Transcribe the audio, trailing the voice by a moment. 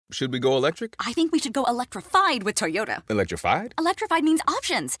Should we go electric? I think we should go electrified with Toyota. Electrified? Electrified means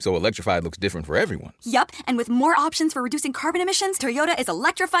options. So electrified looks different for everyone. Yup, and with more options for reducing carbon emissions, Toyota is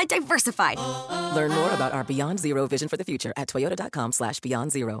electrified diversified. Learn more about our Beyond Zero vision for the future at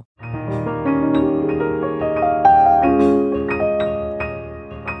toyota.com/Beyond Zero.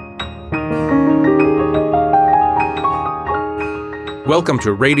 Welcome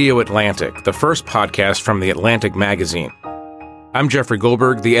to Radio Atlantic, the first podcast from The Atlantic magazine. I'm Jeffrey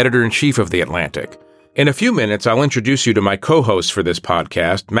Goldberg, the editor-in-chief of The Atlantic. In a few minutes, I'll introduce you to my co-hosts for this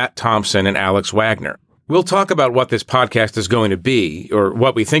podcast, Matt Thompson and Alex Wagner. We'll talk about what this podcast is going to be, or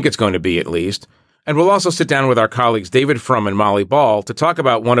what we think it's going to be at least, and we'll also sit down with our colleagues David Frum and Molly Ball to talk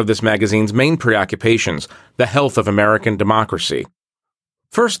about one of this magazine's main preoccupations, the health of American democracy.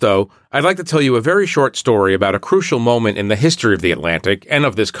 First, though, I'd like to tell you a very short story about a crucial moment in the history of The Atlantic and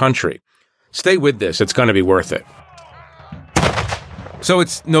of this country. Stay with this, it's going to be worth it. So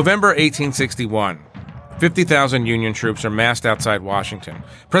it's November 1861. 50,000 Union troops are massed outside Washington.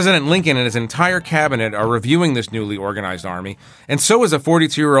 President Lincoln and his entire cabinet are reviewing this newly organized army, and so is a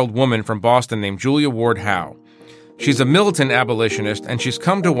 42-year-old woman from Boston named Julia Ward Howe. She's a militant abolitionist, and she's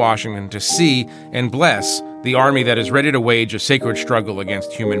come to Washington to see and bless the army that is ready to wage a sacred struggle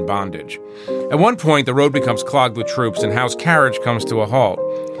against human bondage. At one point, the road becomes clogged with troops, and Howe's carriage comes to a halt.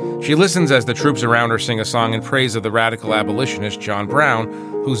 She listens as the troops around her sing a song in praise of the radical abolitionist John Brown,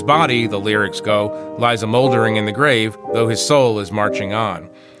 whose body, the lyrics go, lies a-mouldering in the grave, though his soul is marching on.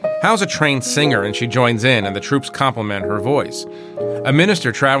 Howe's a trained singer, and she joins in, and the troops compliment her voice. A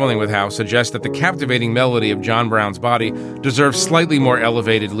minister traveling with Howe suggests that the captivating melody of John Brown's body deserves slightly more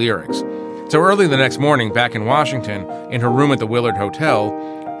elevated lyrics. So early the next morning, back in Washington, in her room at the Willard Hotel,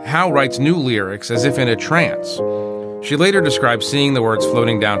 Howe writes new lyrics as if in a trance. She later describes seeing the words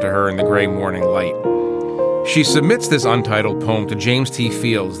floating down to her in the gray morning light. She submits this untitled poem to James T.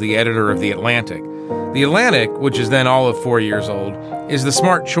 Fields, the editor of The Atlantic. The Atlantic, which is then all of 4 years old, is the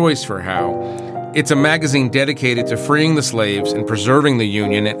smart choice for Howe. It's a magazine dedicated to freeing the slaves and preserving the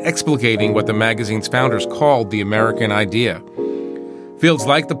Union and explicating what the magazine's founders called the American idea. Fields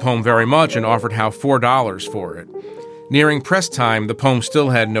liked the poem very much and offered Howe $4 for it. Nearing press time, the poem still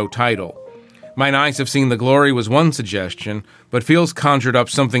had no title. Mine Eyes Have Seen the Glory was one suggestion, but Fields conjured up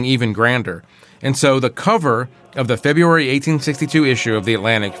something even grander. And so the cover of the February 1862 issue of The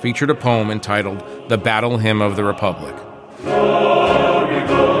Atlantic featured a poem entitled The Battle Hymn of the Republic. Glory,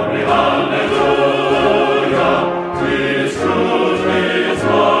 glory, hallelujah, His truth is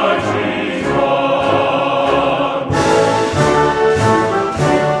marching on.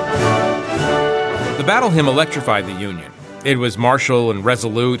 The battle hymn electrified the Union. It was martial and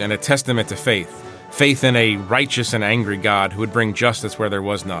resolute and a testament to faith in a righteous and angry God who would bring justice where there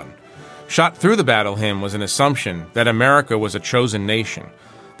was none. Shot through the battle hymn was an assumption that America was a chosen nation.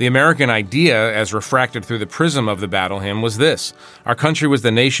 The American idea, as refracted through the prism of the battle hymn, was this: our country was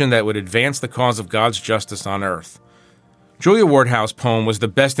the nation that would advance the cause of God's justice on earth. Julia Ward Howe's poem was the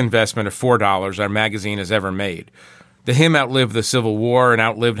best investment of $4 our magazine has ever made. The hymn outlived the Civil War and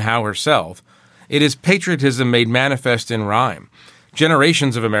outlived Howe herself. It is patriotism made manifest in rhyme.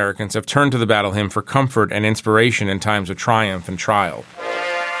 Generations of Americans have turned to the battle hymn for comfort and inspiration in times of triumph and trial.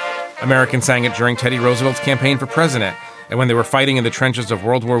 Americans sang it during Teddy Roosevelt's campaign for president and when they were fighting in the trenches of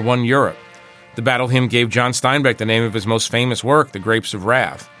World War I Europe. The battle hymn gave John Steinbeck the name of his most famous work, The Grapes of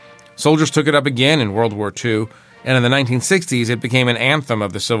Wrath. Soldiers took it up again in World War II, and in the 1960s it became an anthem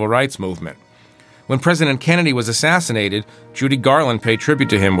of the civil rights movement. When President Kennedy was assassinated, Judy Garland paid tribute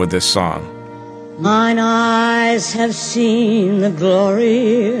to him with this song. Mine eyes have seen the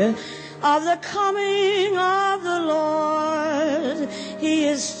glory of the coming of the Lord. He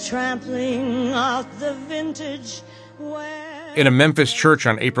is trampling out the vintage where... In a Memphis church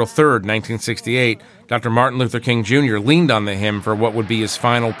on April 3rd, 1968, Dr. Martin Luther King Jr. leaned on the hymn for what would be his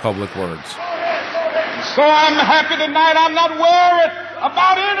final public words. So I'm happy tonight. I'm not worried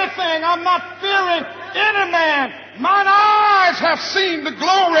about anything. I'm not fearing any man. Mine eyes have seen the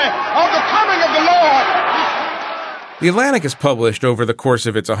glory of the coming of the Lord. The Atlantic has published over the course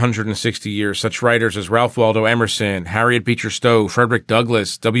of its 160 years such writers as Ralph Waldo Emerson, Harriet Beecher Stowe, Frederick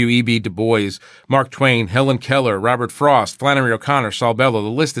Douglass, W.E.B. Du Bois, Mark Twain, Helen Keller, Robert Frost, Flannery O'Connor, Saul Bellow. The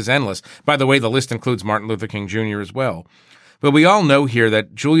list is endless. By the way, the list includes Martin Luther King Jr. as well. But we all know here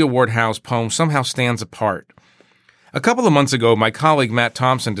that Julia Ward Howe's poem somehow stands apart. A couple of months ago, my colleague Matt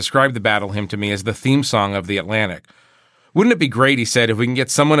Thompson described the battle hymn to me as the theme song of The Atlantic. Wouldn't it be great, he said, if we can get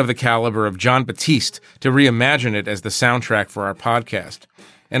someone of the caliber of Jon Batiste to reimagine it as the soundtrack for our podcast?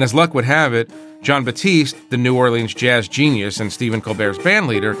 And as luck would have it, Jon Batiste, the New Orleans jazz genius and Stephen Colbert's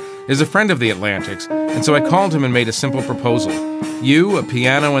bandleader, is a friend of the Atlantics, and so I called him and made a simple proposal. You, a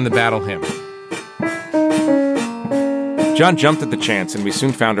piano, and the Battle Hymn. Jon jumped at the chance, and we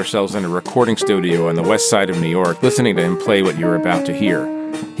soon found ourselves in a recording studio on the west side of New York, listening to him play what you're about to hear.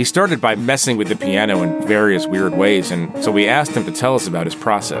 He started by messing with the piano in various weird ways, and so we asked him to tell us about his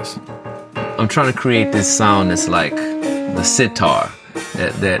process. I'm trying to create this sound that's like the sitar,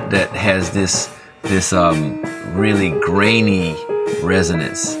 that has this really grainy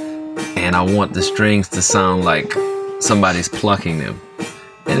resonance, and I want the strings to sound like somebody's plucking them.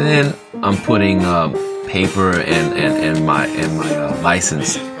 And then I'm putting paper and my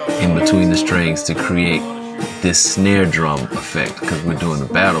license in between the strings to create this snare drum effect, because we're doing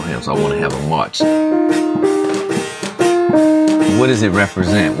the Battle Hymn, so I want to have a march. What does it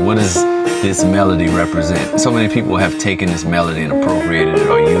represent? What does this melody represent? So many people have taken this melody and appropriated it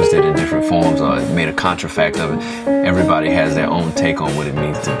or used it in different forms or made a contrafact of it. Everybody has their own take on what it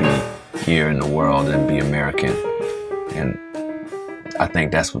means to be here in the world and be American. And I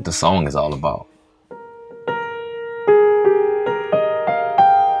think that's what the song is all about.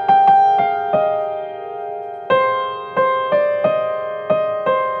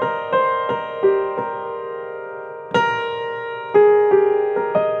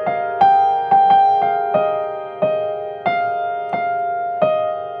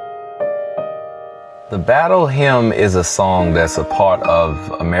 The Battle Hymn is a song that's a part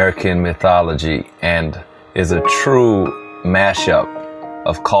of American mythology and is a true mashup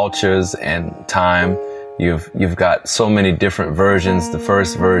of cultures and time. You've got so many different versions. The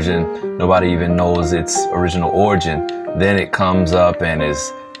first version, nobody even knows its original origin. Then it comes up and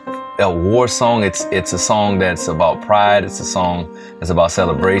is a war song. It's a song that's about pride. It's a song that's about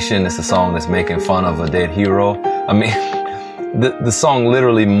celebration. It's a song that's making fun of a dead hero. I mean, the song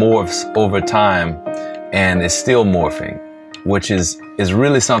literally morphs over time and is still morphing, which is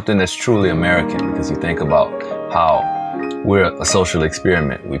really something that's truly American, because you think about how we're a social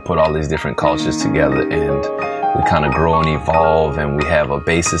experiment. We put all these different cultures together and we kind of grow and evolve, and we have a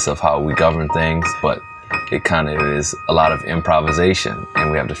basis of how we govern things, but it kind of is a lot of improvisation, and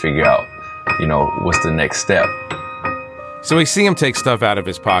we have to figure out, what's the next step. So we see him take stuff out of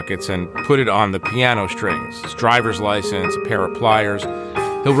his pockets and put it on the piano strings, his driver's license, a pair of pliers.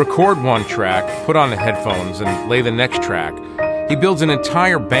 He'll record one track, put on the headphones, and lay the next track. He builds an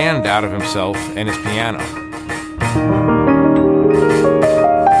entire band out of himself and his piano.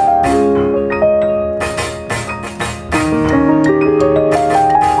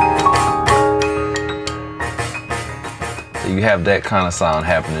 You have that kind of sound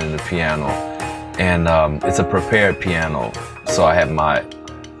happening in the piano, and it's a prepared piano, so I have my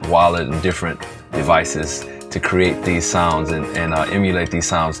wallet and different devices to create these sounds and emulate these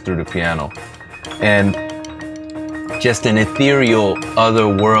sounds through the piano. And just an ethereal,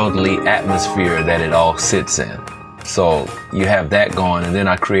 otherworldly atmosphere that it all sits in. So you have that going, and then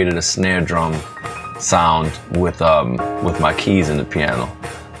I created a snare drum sound with my keys in the piano.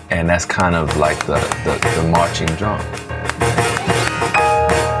 And that's kind of like the marching drum.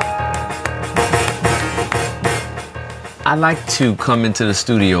 I like to come into the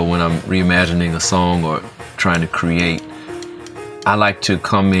studio when I'm reimagining a song or trying to create. I like to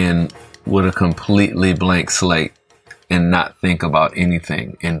come in with a completely blank slate and not think about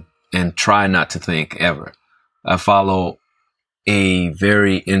anything and try not to think ever. I follow a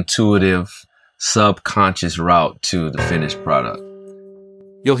very intuitive, subconscious route to the finished product.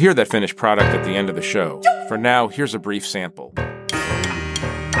 You'll hear that finished product at the end of the show. For now, here's a brief sample.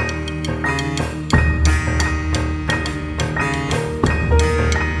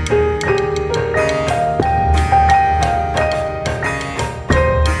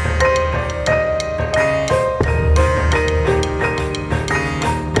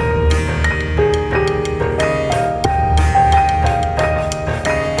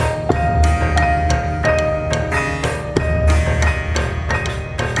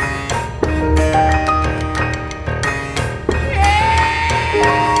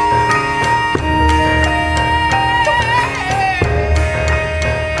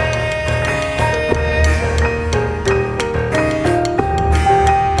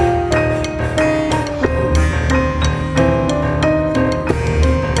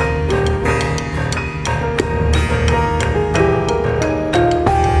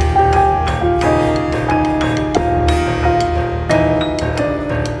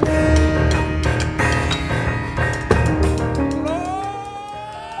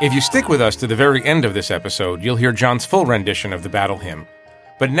 If you stick with us to the very end of this episode, you'll hear Jon's full rendition of the Battle Hymn.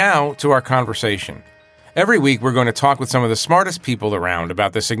 But now to our conversation. Every week, we're going to talk with some of the smartest people around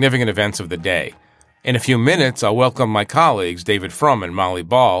about the significant events of the day. In a few minutes, I'll welcome my colleagues, David Frum and Molly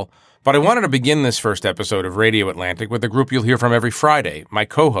Ball, but I wanted to begin this first episode of Radio Atlantic with a group you'll hear from every Friday, my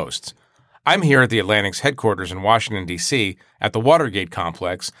co-hosts. I'm here at the Atlantic's headquarters in Washington, D.C., at the Watergate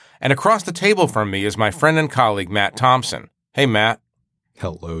Complex, and across the table from me is my friend and colleague, Matt Thompson. Hey, Matt.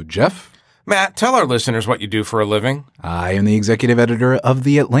 Hello, Jeff. Matt, tell our listeners what you do for a living. I am the executive editor of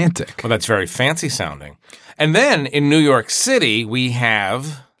The Atlantic. Well, that's very fancy sounding. And then in New York City, we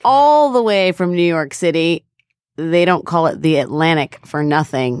have... All the way from New York City, they don't call it The Atlantic for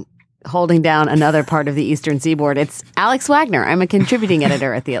nothing, holding down another part of the Eastern Seaboard. It's Alex Wagner. I'm a contributing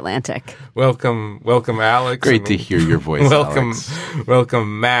editor at The Atlantic. Welcome, Alex. Great to hear your voice, Alex.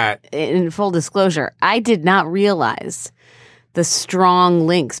 Welcome, Matt. In full disclosure, I did not realize the strong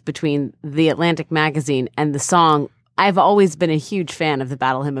links between The Atlantic magazine and the song. I've always been a huge fan of the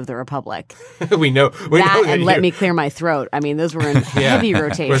Battle Hymn of the Republic. we know that and Let Me Clear My Throat. I mean, those were in heavy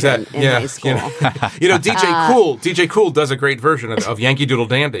rotation in high school. DJ Cool does a great version of Yankee Doodle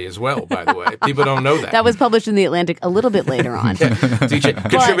Dandy as well, by the way. People don't know that. That was published in The Atlantic a little bit later on.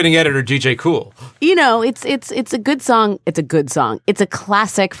 Contributing editor DJ Cool. You know, it's a good song. It's a good song. It's a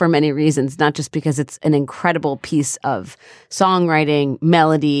classic for many reasons, not just because it's an incredible piece of songwriting,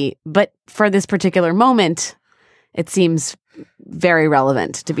 melody, but for this particular moment, it seems very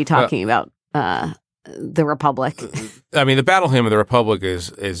relevant to be talking about the Republic. I mean, the Battle Hymn of the Republic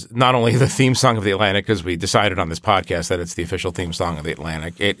is not only the theme song of the Atlantic, because we decided on this podcast that it's the official theme song of the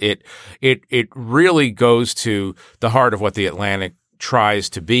Atlantic. It really goes to the heart of what the Atlantic tries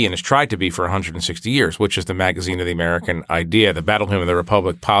to be and has tried to be for 160 years, which is the magazine of the American idea. The Battle Hymn of the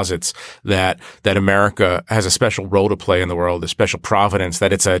Republic posits that America has a special role to play in the world, a special providence,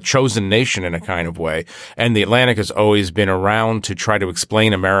 that it's a chosen nation in a kind of way. And the Atlantic has always been around to try to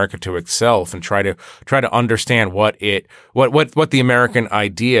explain America to itself and try to understand what the American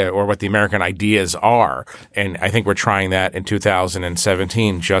idea or what the American ideas are. And I think we're trying that in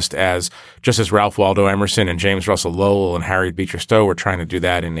 2017, just as Ralph Waldo Emerson and James Russell Lowell and Harriet Beecher Stowe were trying to do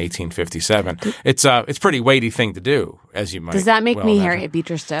that in 1857. It's a pretty weighty thing to do, as you might. Does that make me imagine. Harriet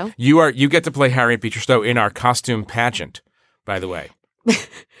Beecher Stowe? You get to play Harriet Beecher Stowe in our costume pageant, by the way.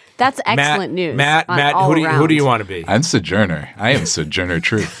 That's excellent news. Matt, who do you want to be? I'm Sojourner. I am Sojourner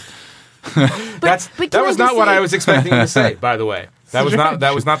Truth. That was not what I was expecting you to say, by the way. That was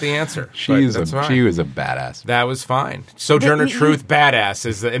not the answer. She was a badass. That was fine. Sojourner Truth badass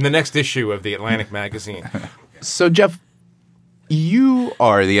is in the next issue of the Atlantic magazine. So, Jeff, you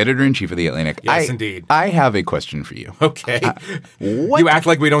are the editor-in-chief of The Atlantic. Yes, indeed. I have a question for you. Okay. You act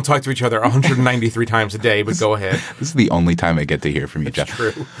like we don't talk to each other 193 times a day, but go ahead. This is the only time I get to hear from you, Jeff.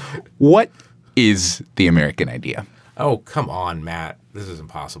 True. What is the American idea? Oh, come on, Matt. This is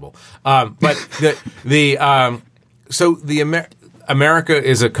impossible. America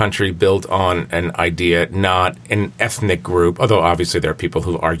is a country built on an idea, not an ethnic group, although obviously there are people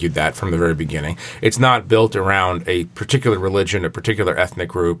who argued that from the very beginning. It's not built around a particular religion, a particular ethnic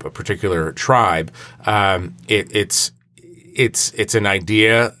group, a particular tribe. It's an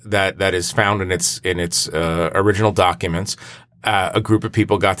idea that is found in its original documents. A group of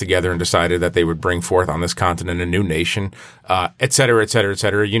people got together and decided that they would bring forth on this continent a new nation, et cetera, et cetera, et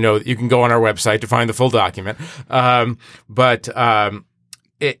cetera. You know, you can go on our website to find the full document. Ever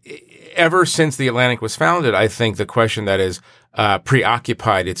since the Atlantic was founded, I think the question that has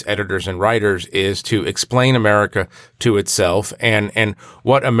preoccupied its editors and writers is to explain America to itself and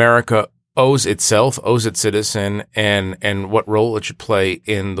what America owes itself, owes its citizen, and what role it should play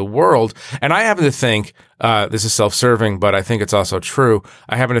in the world. And I happen to think, this is self-serving, but I think it's also true,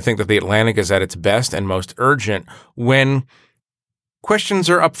 I happen to think that the Atlantic is at its best and most urgent when questions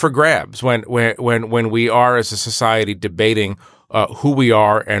are up for grabs, when we are as a society debating who we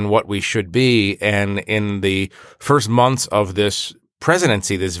are and what we should be. And in the first months of this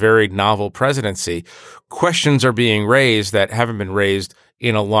presidency, this very novel presidency, questions are being raised that haven't been raised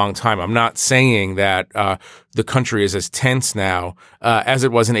in a long time. I'm not saying that the country is as tense now as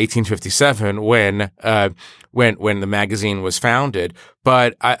it was in 1857 when the magazine was founded,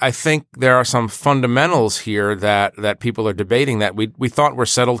 but I think there are some fundamentals here that people are debating that we thought were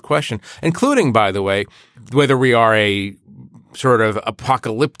settled question, including, by the way, whether we are a sort of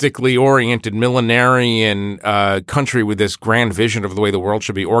apocalyptically oriented millenarian country with this grand vision of the way the world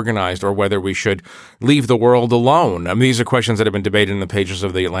should be organized, or whether we should leave the world alone. I mean, these are questions that have been debated in the pages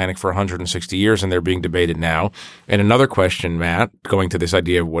of the Atlantic for 160 years, and they're being debated now. And another question, Matt, going to this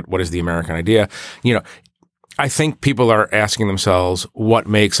idea of what is the American idea, you know, I think people are asking themselves what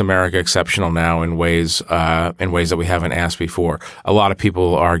makes America exceptional now in ways that we haven't asked before. A lot of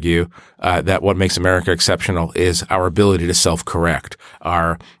people argue that what makes America exceptional is our ability to self-correct,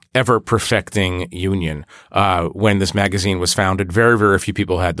 our ever-perfecting union. When this magazine was founded, very, very few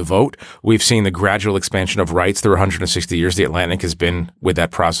people had the vote. We've seen the gradual expansion of rights through 160 years. The Atlantic has been with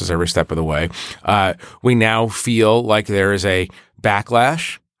that process every step of the way. We now feel like there is a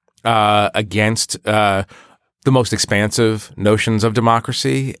backlash against the most expansive notions of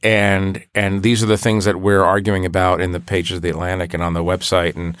democracy, and these are the things that we're arguing about in the pages of the Atlantic and on the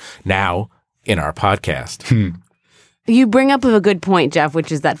website, and now in our podcast. You bring up a good point, Jeff,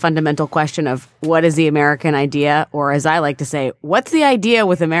 which is that fundamental question of what is the American idea, or as I like to say, what's the idea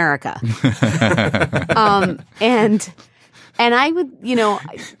with America? And I would,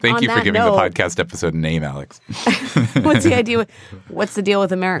 Thank you for giving the podcast episode a name, Alex. What's the idea? What's the deal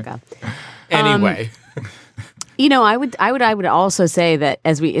with America? Anyway. I would also say that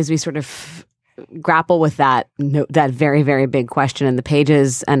as we sort of grapple with that very, very big question in the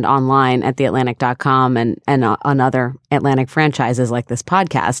pages and online at theatlantic.com and on other Atlantic franchises like this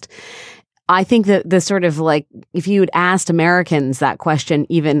podcast, I think that the sort of like, if you had asked Americans that question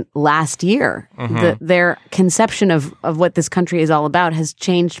even last year, their conception of what this country is all about has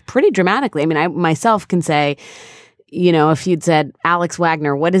changed pretty dramatically. I mean, I myself can say, if you'd said, Alex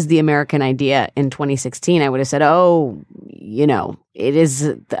Wagner, what is the American idea in 2016? I would have said,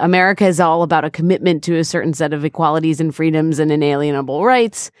 America is all about a commitment to a certain set of equalities and freedoms and inalienable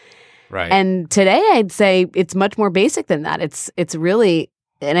rights. Right. And today I'd say it's much more basic than that. It's really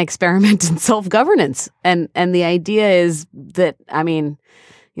an experiment in self-governance. And the idea is that, and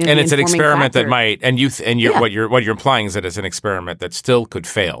it's an experiment that might, what you're implying is that it's an experiment that still could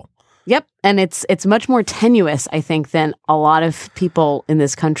fail. Yep. And it's much more tenuous, I think, than a lot of people in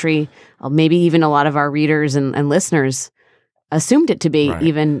this country, maybe even a lot of our readers and listeners assumed it to be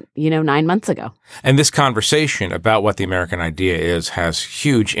even, 9 months ago. And this conversation about what the American idea is has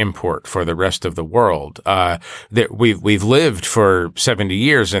huge import for the rest of the world. That we've lived for 70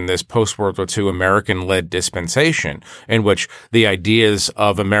 years in this post-World War II American-led dispensation in which the ideas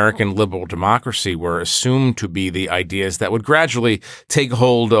of American liberal democracy were assumed to be the ideas that would gradually take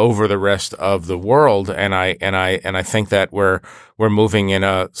hold over the rest of the world. And I think that we're moving in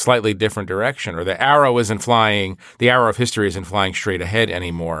a slightly different direction, or the arrow of history isn't flying straight ahead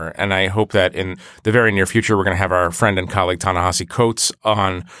anymore. And I hope that in the very near future, we're going to have our friend and colleague Ta-Nehisi Coates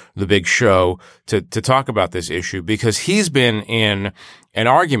on the big show to talk about this issue, because he's been in an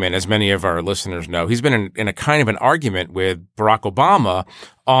argument, as many of our listeners know, he's been in a kind of an argument with Barack Obama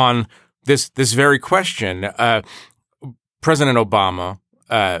on this very question. President Obama,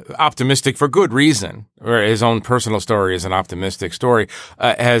 optimistic for good reason, or his own personal story is an optimistic story,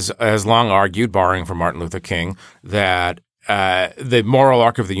 has long argued, borrowing from Martin Luther King, that the moral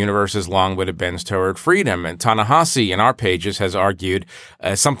arc of the universe is long, but it bends toward freedom. And Ta-Nehisi in our pages has argued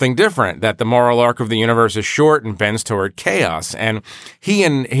something different, that the moral arc of the universe is short and bends toward chaos. And he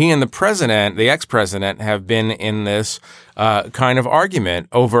and the president, the ex-president, have been in this kind of argument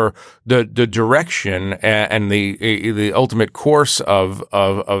over the direction and the ultimate course of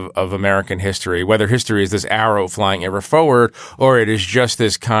American history, whether history is this arrow flying ever forward or it is just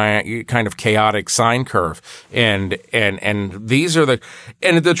this kind of chaotic sine curve. And these are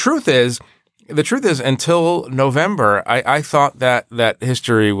the truth is, until November, I thought that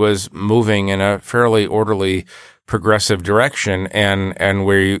history was moving in a fairly orderly, progressive direction, and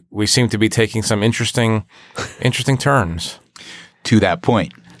we seem to be taking some interesting turns. To that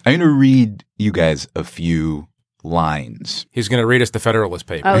point, I'm going to read you guys a few lines. He's going to read us the Federalist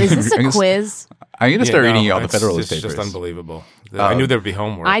Papers. Oh, is this a quiz? I'm going to start reading you all the Federalist Papers. It's just unbelievable. I knew there would be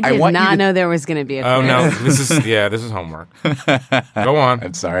homework. I did not know there was going to be a quiz. Oh, no. This is homework. Go on.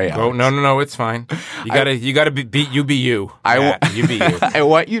 I'm sorry, Alex. No, it's fine. You gotta be you. You be you. I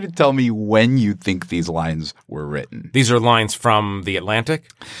want you to tell me when you think these lines were written. These are lines from The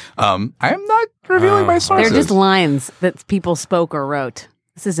Atlantic? I am not revealing my sources. They're just lines that people spoke or wrote.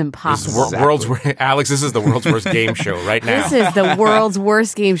 This is impossible. Alex, this is the world's worst game show right now. This is the world's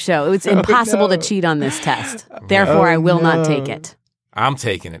worst game show. It's impossible to cheat on this test. Therefore, I will not take it. I'm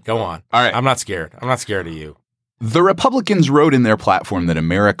taking it. Go on. All right. I'm not scared. I'm not scared of you. The Republicans wrote in their platform that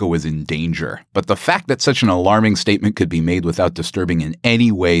America was in danger, but the fact that such an alarming statement could be made without disturbing in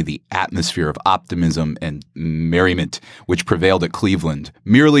any way the atmosphere of optimism and merriment which prevailed at Cleveland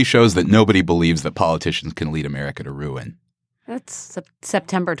merely shows that nobody believes that politicians can lead America to ruin. That's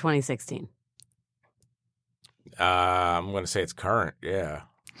September 2016. I'm going to say it's current, yeah.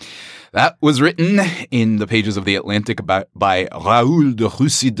 That was written in the pages of The Atlantic by Raoul de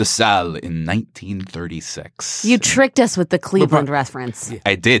Roussy de Sales in 1936. You tricked us with the Cleveland reference.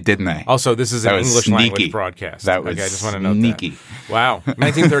 I did, didn't I? Also, this is an English sneaky. language broadcast. That was okay, I just want to note sneaky. that. Wow.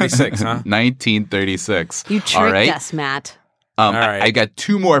 1936, huh? 1936. You tricked All right. us, Matt. All right. I got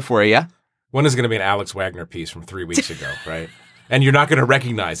two more for you. One is going to be an Alex Wagner piece from 3 weeks ago, right? And you're not going to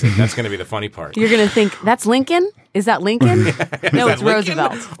recognize it. That's going to be the funny part. You're going to think, that's Lincoln? Is that Lincoln? No, it's Lincoln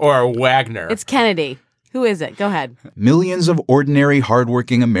Roosevelt. Or Wagner. It's Kennedy. Who is it? Go ahead. Millions of ordinary,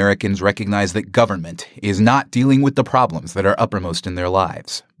 hardworking Americans recognize that government is not dealing with the problems that are uppermost in their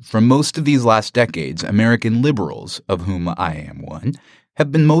lives. For most of these last decades, American liberals, of whom I am one, have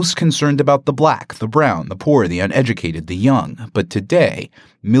been most concerned about the black, the brown, the poor, the uneducated, the young. But today,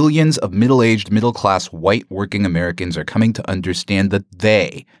 millions of middle-aged, middle-class, white working Americans are coming to understand that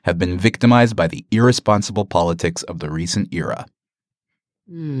they have been victimized by the irresponsible politics of the recent era.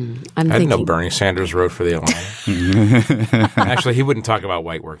 I'm I didn't thinking. know Bernie Sanders wrote for the Atlantic. Actually, he wouldn't talk about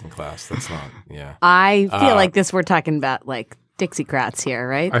white working class. That's not, yeah. I feel like this, we're talking about like Dixiecrats here,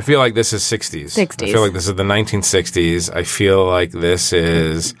 right? I feel like this is 60s. 60s. I feel like this is the 1960s. I feel like this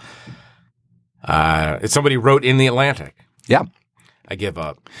is, it's somebody wrote in the Atlantic. Yeah. I give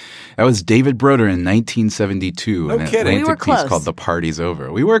up. That was David Broder in 1972. No an kidding. Atlantic We were piece close. called The Party's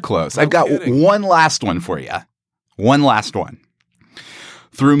Over. We were close. I've got kidding. one last one for you. One last one.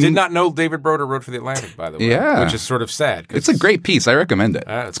 Did not know David Broder wrote for the Atlantic, by the way. Yeah. Which is sort of sad. 'cause- It's a great piece. I recommend it.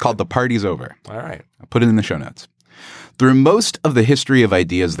 It's It's called The Party's Over. All right. I'll put it in the show notes. Through most of the history of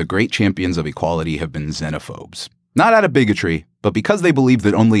ideas, the great champions of equality have been xenophobes. Not out of bigotry, but because they believe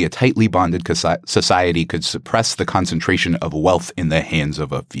that only a tightly bonded society could suppress the concentration of wealth in the hands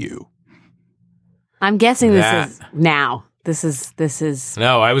of a few. I'm guessing this That- is now. This is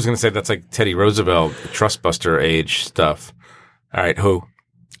No, I was going to say that's like Teddy Roosevelt, trust buster age stuff. All right, who?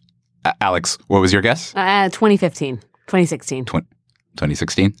 Alex, what was your guess? 2015, 2016.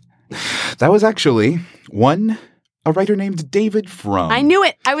 2016? That was actually a writer named David Frum. I knew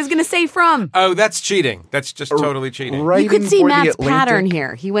it. I was going to say from. Oh, that's cheating. That's just totally cheating. Writing You could see for The Matt's Atlantic. pattern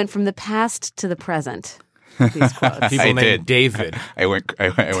here. He went from the past to the present. These quotes. People I named did. David. I went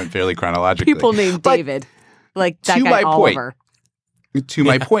fairly chronologically. People named But David, like that to guy my point- Oliver. To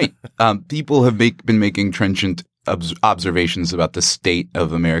my point, people have been making trenchant observations about the state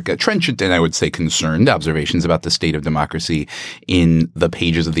of America, trenchant and I would say concerned observations about the state of democracy in the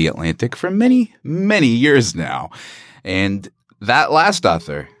pages of The Atlantic for many, many years now. And that last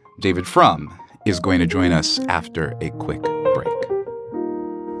author, David Frum, is going to join us after a quick break.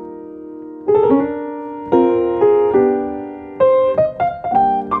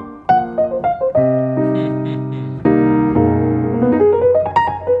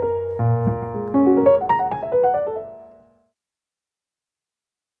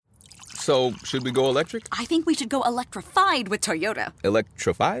 So, should we go electric? I think we should go electrified with Toyota.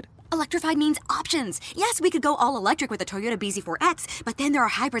 Electrified? Electrified means options. Yes, we could go all electric with the Toyota BZ4X, but then there are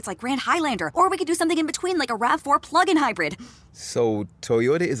hybrids like Grand Highlander, or we could do something in between like a RAV4 plug-in hybrid. So,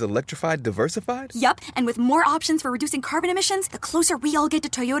 Toyota is electrified diversified? Yup, and with more options for reducing carbon emissions, the closer we all get to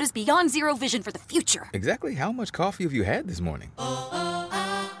Toyota's Beyond Zero vision for the future. Exactly how much coffee have you had this morning?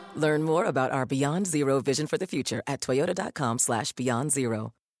 Learn more about our Beyond Zero vision for the future at toyota.com/Beyond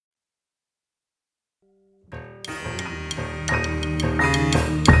Zero.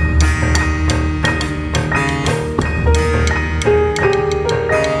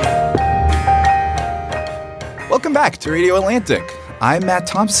 Welcome back to Radio Atlantic. I'm Matt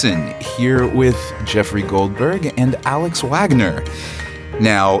Thompson, here with Jeffrey Goldberg and Alex Wagner.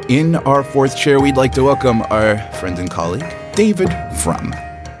 Now, in our fourth chair, we'd like to welcome our friend and colleague, David Frum.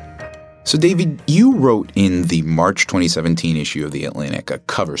 So, David, you wrote in the March 2017 issue of The Atlantic a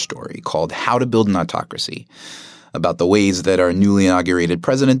cover story called How to Build an Autocracy, about the ways that our newly inaugurated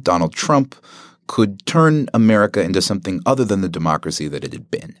president, Donald Trump, could turn America into something other than the democracy that it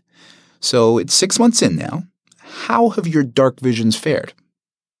had been. So, it's 6 months in now. How have your dark visions fared?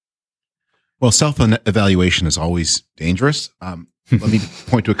 Well, self-evaluation is always dangerous. Let me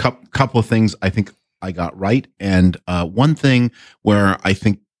point to a couple of things I think I got right, and one thing where I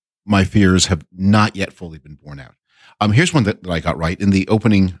think my fears have not yet fully been borne out. Here's one that I got right. In the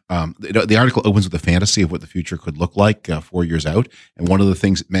opening, the article opens with a fantasy of what the future could look like 4 years out, and one of the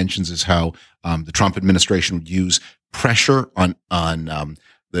things it mentions is how the Trump administration would use pressure on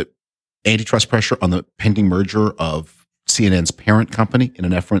the antitrust pressure on the pending merger of CNN's parent company in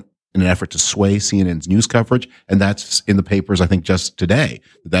an effort to sway CNN's news coverage. And that's in the papers, I think, just today.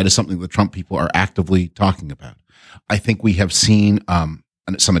 That is something the Trump people are actively talking about. I think we have seen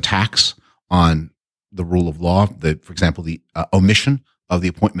some attacks on the rule of law, for example, the omission of the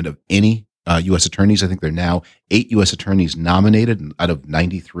appointment of any U.S. attorneys. I think there are now 8 U.S. attorneys nominated out of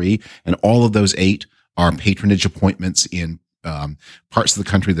 93, and all of those 8 are patronage appointments in parts of the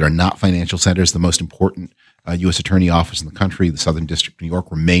country that are not financial centers. The most important U.S. attorney office in the country, the Southern District of New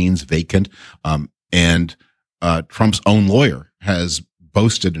York, remains vacant. And Trump's own lawyer has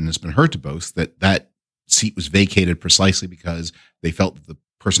boasted and has been heard to boast that seat was vacated precisely because they felt that the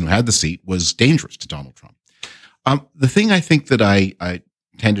person who had the seat was dangerous to Donald Trump. The thing I think that I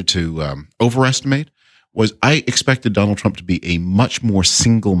tended to overestimate was I expected Donald Trump to be a much more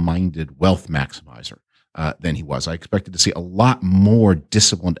single-minded wealth maximizer than he was. I expected to see a lot more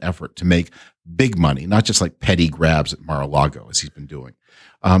disciplined effort to make big money, not just like petty grabs at Mar-a-Lago as he's been doing.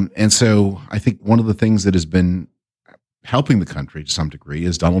 And so I think one of the things that has been helping the country to some degree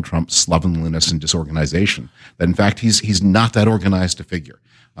is Donald Trump's slovenliness and disorganization. That in fact he's not that organized a figure.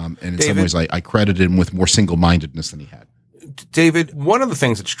 And in David, some ways I credit him with more single-mindedness than he had. David, one of the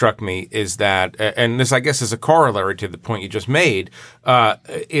things that struck me is that, and this I guess is a corollary to the point you just made,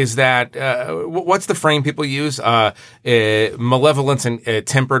 is that what's the frame people use? Malevolence and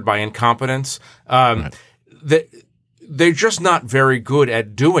tempered by incompetence. Right. They're just not very good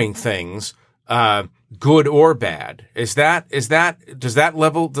at doing things, good or bad. Does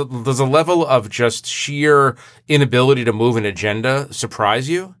a level of just sheer inability to move an agenda surprise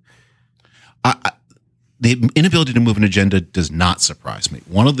you? The inability to move an agenda does not surprise me.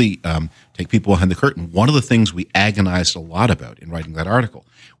 One of the, take people behind the curtain, one of the things we agonized a lot about in writing that article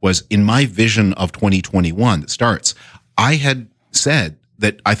was in my vision of 2021 that starts, I had said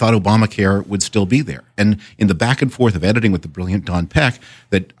that I thought Obamacare would still be there. And in the back and forth of editing with the brilliant Don Peck,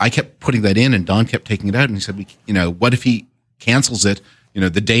 that I kept putting that in and Don kept taking it out and he said, what if he cancels it,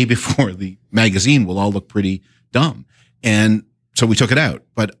 the day before the magazine will all look pretty dumb. And so we took it out.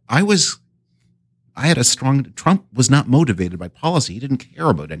 But Trump was not motivated by policy. He didn't care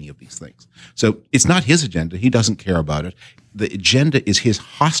about any of these things. So it's not his agenda. He doesn't care about it. The agenda is his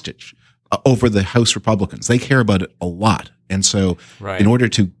hostage over the House Republicans. They care about it a lot. And so in order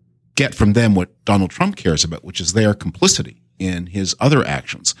to get from them what Donald Trump cares about, which is their complicity in his other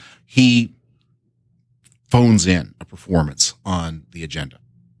actions, he phones in a performance on the agenda.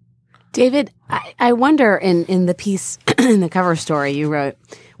 David, I wonder in the piece, in the cover story you wrote,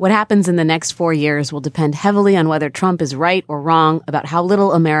 what happens in the next 4 years will depend heavily on whether Trump is right or wrong about how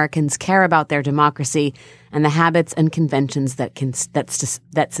little Americans care about their democracy and the habits and conventions that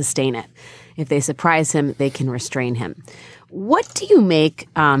sustain it. If they surprise him, they can restrain him. What do you make,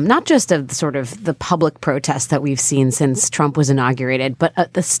 not just of sort of the public protests that we've seen since Trump was inaugurated,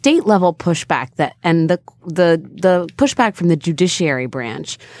 but the state level pushback and the pushback from the judiciary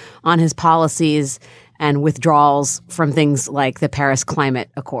branch on his policies and withdrawals from things like the Paris Climate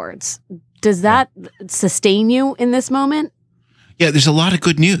Accords? Does that sustain you in this moment? Yeah, there's a lot of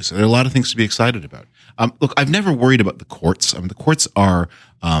good news. There are a lot of things to be excited about. Look, I've never worried about the courts. The courts are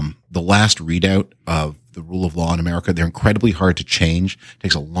the last readout of the rule of law in America. They're incredibly hard to change. It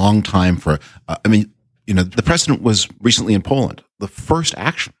takes a long time for, the president was recently in Poland. The first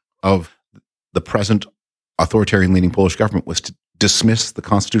action of the present authoritarian leaning Polish government was to dismiss the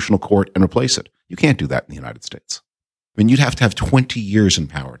constitutional court and replace it. You can't do that in the United States. You'd have to have 20 years in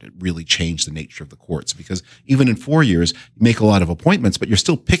power to really change the nature of the courts, because even in 4 years, you make a lot of appointments, but you're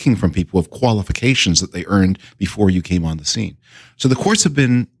still picking from people with qualifications that they earned before you came on the scene. So the courts have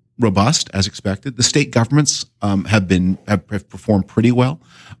been robust, as expected. The state governments have performed pretty well,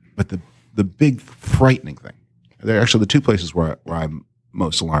 but the big frightening thing, they're actually the two places where I'm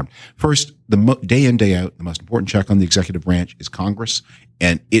most alarmed. First, day in, day out, the most important check on the executive branch is Congress,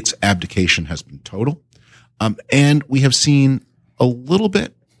 and its abdication has been total. And we have seen a little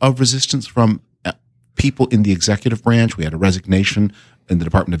bit of resistance from people in the executive branch. We had a resignation in the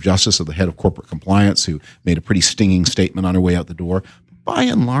Department of Justice of the head of corporate compliance who made a pretty stinging statement on her way out the door. By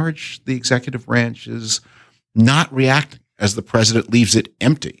and large, the executive branch is not reacting as the president leaves it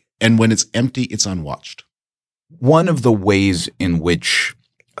empty. And when it's empty, it's unwatched. One of the ways in which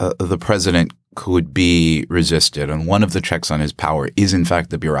the president could be resisted, and one of the checks on his power is, in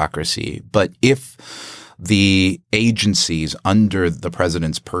fact, the bureaucracy. But if the agencies under the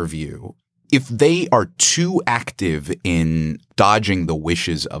president's purview, if they are too active in dodging the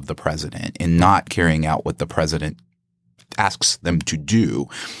wishes of the president and not carrying out what the president asks them to do,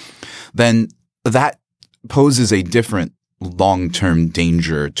 then that poses a different long-term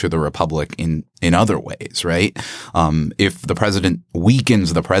danger to the republic in other ways, right? If the president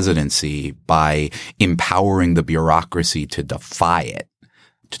weakens the presidency by empowering the bureaucracy to defy it,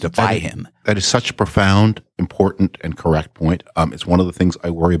 to defy him. That is such a profound, important, and correct point. It's one of the things I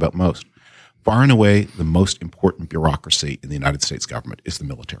worry about most. far and away the most important bureaucracy in the United States government is the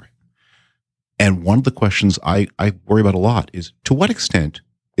military. And one of the questions I worry about a lot is, to what extent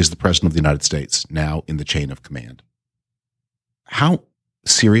is the President of the United States now in the chain of command? How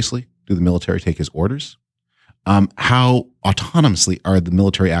seriously do the military take his orders? How autonomously are the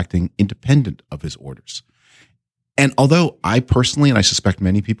military acting independent of his orders? And although I personally, and I suspect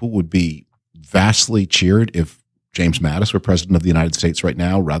many people, would be vastly cheered if James Mattis were President of the United States right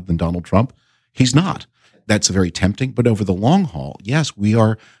now rather than Donald Trump, he's not. That's very tempting. But over the long haul, yes, we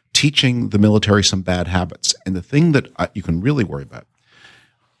are teaching the military some bad habits. And the thing that you can really worry about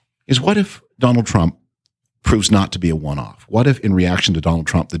is, what if Donald Trump proves not to be a one-off? What if, in reaction to Donald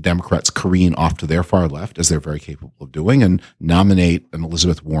Trump, the Democrats careen off to their far left, as they're very capable of doing, and nominate an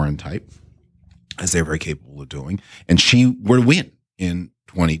Elizabeth Warren type, as they're very capable of doing, and she were to win in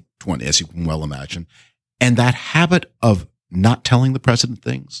 2020, as you can well imagine, and that habit of not telling the president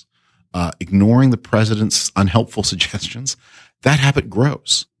things, ignoring the president's unhelpful suggestions, that habit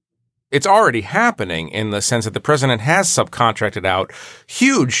grows. It's already happening in the sense that the president has subcontracted out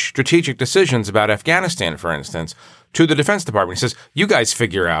huge strategic decisions about Afghanistan, for instance, to the Defense Department. He says, you guys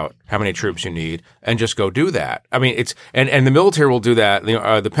figure out how many troops you need and just go do that. I mean, it's and the military will do that.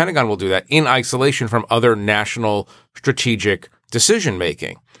 The Pentagon will do that in isolation from other national strategic decision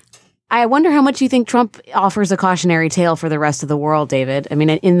making. I wonder how much you think Trump offers a cautionary tale for the rest of the world, David. I mean,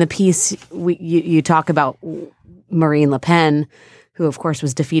 in the piece, you talk about Marine Le Pen, who, of course,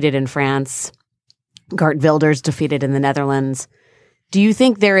 was defeated in France. Geert Wilders defeated in the Netherlands. Do you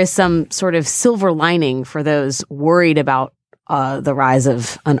think there is some sort of silver lining for those worried about the rise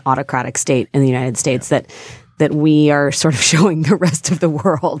of an autocratic state in the United States that we are sort of showing the rest of the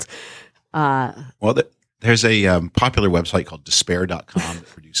world? There's a popular website called Despair.com that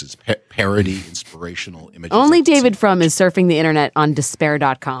produces parody, inspirational images. Only David Frum is surfing the internet on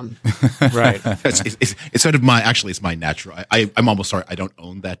Despair.com. Right. It's sort of it's my natural. I'm almost sorry I don't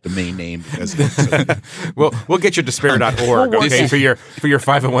own that domain name because. We'll get you Despair.org, okay, for your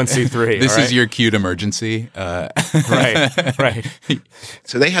 501c3. This is your cute emergency. Right.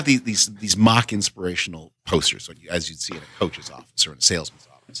 So they have these mock inspirational posters, as you'd see in a coach's office or in a salesman's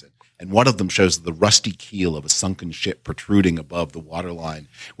office. And one of them shows the rusty keel of a sunken ship protruding above the waterline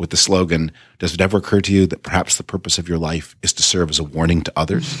with the slogan, "Does it ever occur to you that perhaps the purpose of your life is to serve as a warning to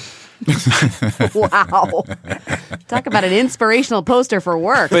others?" Wow. Talk about an inspirational poster for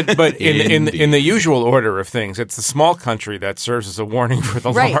work. But in the usual order of things, it's the small country that serves as a warning for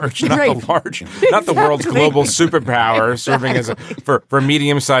the large, not the world's global superpower serving as for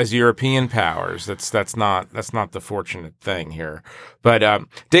medium-sized European powers. That's not the fortunate thing here. But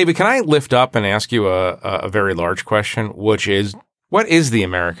David, can I lift up and ask you a very large question, which is, what is the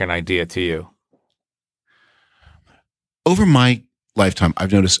American idea to you? Over my lifetime,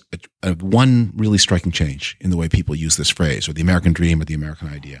 I've noticed one really striking change in the way people use this phrase, or the American dream, or the American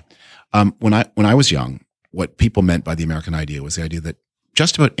idea. When I was young, what people meant by the American idea was the idea that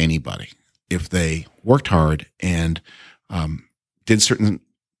just about anybody, if they worked hard and did certain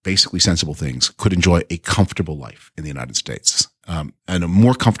basically sensible things, could enjoy a comfortable life in the United States, and a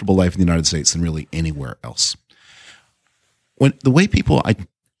more comfortable life in the United States than really anywhere else. When the way people I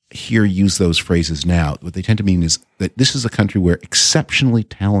hear use those phrases now, what they tend to mean is that this is a country where exceptionally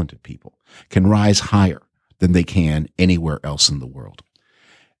talented people can rise higher than they can anywhere else in the world.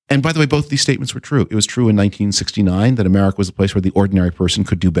 And by the way, both these statements were true. It was true in 1969 that America was a place where the ordinary person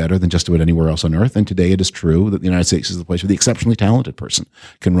could do better than just about anywhere else on earth. And today it is true that the United States is the place where the exceptionally talented person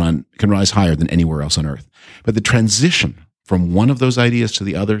can rise higher than anywhere else on earth. But the transition from one of those ideas to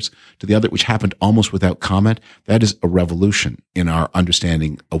the other, which happened almost without comment, that is a revolution in our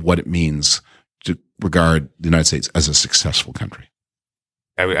understanding of what it means to regard the United States as a successful country.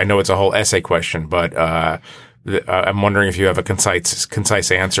 I know it's a whole essay question, but I'm wondering if you have a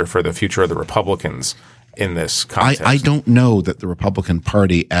concise answer for the future of the Republicans in this context. I don't know that the Republican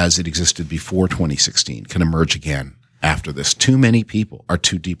Party, as it existed before 2016, can emerge again after this. Too many people are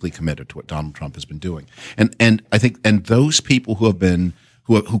too deeply committed to what Donald Trump has been doing, and I think those people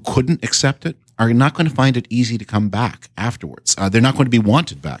who couldn't accept it are not going to find it easy to come back afterwards. They're not going to be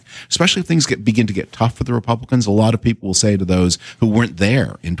wanted back, especially if things begin to get tough for the Republicans. A lot of people will say to those who weren't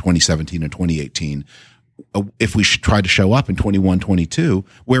there in 2017 and 2018, if we should try to show up in 21, 22,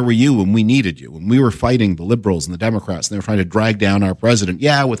 where were you when we needed you? When we were fighting the liberals and the Democrats and they were trying to drag down our president,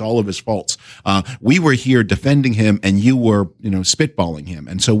 with all of his faults. We were here defending him and you were, spitballing him.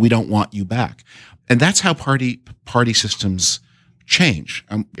 And so we don't want you back. And that's how party systems change.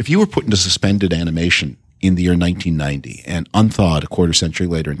 If you were put into suspended animation in the year 1990 and unthawed a quarter century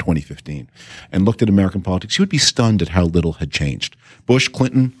later in 2015 and looked at American politics, you would be stunned at how little had changed. Bush,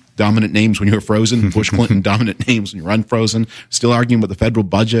 Clinton, dominant names when you were frozen, Bush Clinton dominant names when you're unfrozen, still arguing about the federal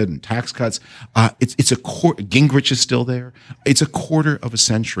budget and tax cuts. It's a quarter. Gingrich is still there. It's a quarter of a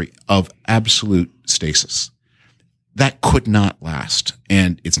century of absolute stasis. That could not last,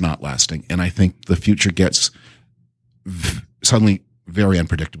 and it's not lasting. And I think the future gets suddenly very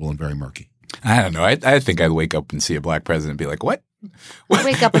unpredictable and very murky. I don't know. I think I'd wake up and see a black president and be like, what? I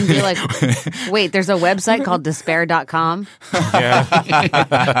wake up and be like, wait, there's a website called despair.com. Yeah.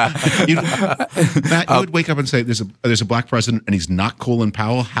 Matt, you would wake up and say, there's a black president and he's not Colin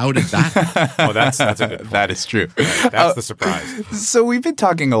Powell. How did that happen? Oh, that's a good point. That is true. That's the surprise. So we've been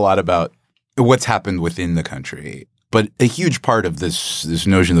talking a lot about what's happened within the country. But a huge part of this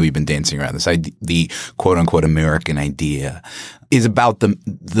notion that we've been dancing around, this idea, the quote unquote American idea, is about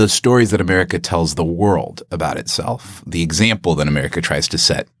the stories that America tells the world about itself, the example that America tries to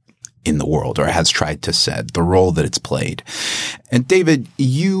set in the world or has tried to set, the role that it's played. And David,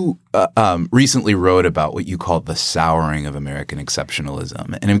 you recently wrote about what you called the souring of American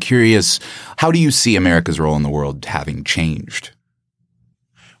exceptionalism. And I'm curious, how do you see America's role in the world having changed?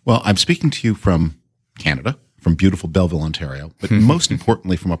 Well, I'm speaking to you from Canada, from beautiful Belleville, Ontario, but most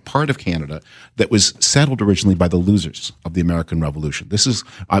importantly from a part of Canada that was settled originally by the losers of the American Revolution. This is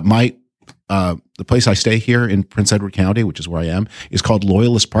the place I stay here in Prince Edward County, which is where I am, is called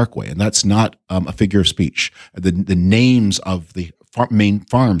Loyalist Parkway, and that's not a figure of speech. The names of the main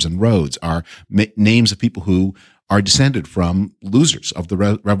farms and roads are names of people who are descended from losers of the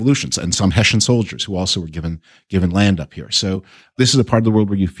revolutions and some Hessian soldiers who also were given land up here. So this is a part of the world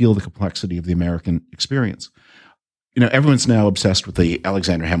where you feel the complexity of the American experience. You know, everyone's now obsessed with the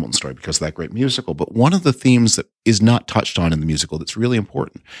Alexander Hamilton story because of that great musical. But one of the themes that is not touched on in the musical that's really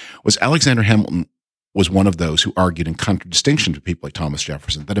important was Alexander Hamilton was one of those who argued in contradistinction to people like Thomas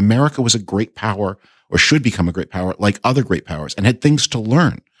Jefferson that America was a great power or should become a great power like other great powers and had things to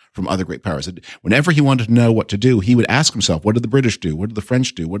learn from other great powers. And whenever he wanted to know what to do, he would ask himself, what did the British do? What did the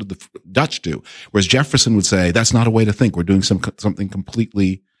French do? What did the Dutch do? Whereas Jefferson would say, that's not a way to think. We're doing something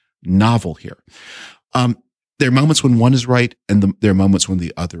completely novel here. There are moments when one is right and there are moments when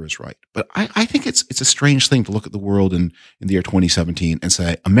the other is right. But I think it's a strange thing to look at the world in the year 2017 and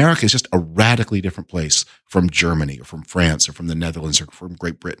say, America is just a radically different place from Germany or from France or from the Netherlands or from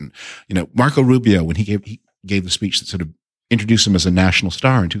Great Britain. You know, Marco Rubio, when he gave the speech that sort of introduced him as a national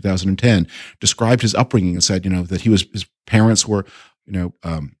star in 2010, described his upbringing and said, you know, that his parents were, you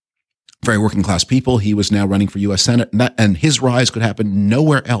know, very working class people. He was now running for U.S. Senate, and his rise could happen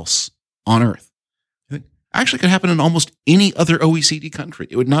nowhere else on earth. Actually could happen in almost any other OECD country.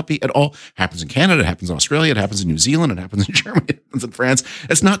 It would not be at all. Happens in Canada, it happens in Australia, it happens in New Zealand, it happens in Germany, it happens in France.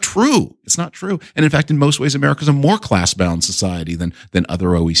 It's not true. It's not true. And in fact, in most ways, America is a more class-bound society than other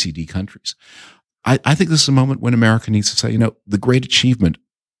OECD countries. I think this is a moment when America needs to say, you know, the great achievement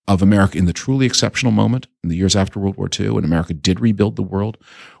of America in the truly exceptional moment in the years after World War II, when America did rebuild the world,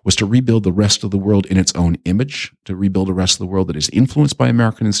 was to rebuild the rest of the world in its own image, to rebuild the rest of the world that is influenced by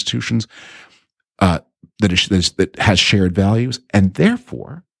American institutions, that has shared values, and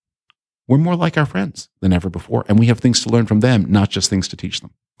therefore we're more like our friends than ever before, and we have things to learn from them, not just things to teach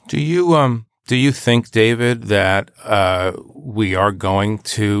them. Do you think, David, that we are going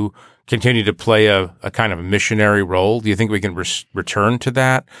to continue to play a kind of a missionary role? Do you think we can return to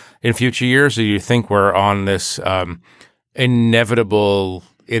that in future years, or do you think we're on this inevitable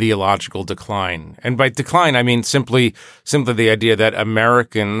ideological decline? And by decline, I mean simply the idea that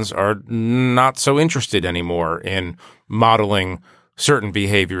Americans are not so interested anymore in modeling certain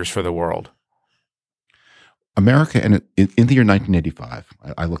behaviors for the world. America, and in the year 1985,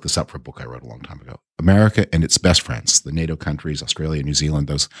 I looked this up for a book I wrote a long time ago. America and its best friends, the NATO countries, Australia, New Zealand,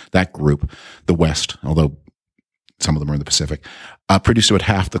 that group, the West, although some of them are in the Pacific, produced about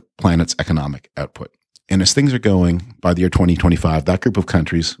half the planet's economic output. And as things are going, by the year 2025, that group of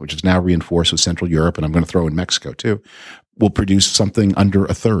countries, which is now reinforced with Central Europe, and I'm going to throw in Mexico too, will produce something under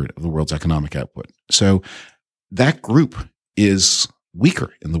a third of the world's economic output. So that group is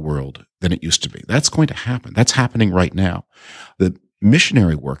weaker in the world than it used to be. That's going to happen. That's happening right now. The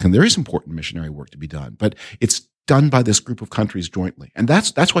missionary work, and there is important missionary work to be done, but it's done by this group of countries jointly. And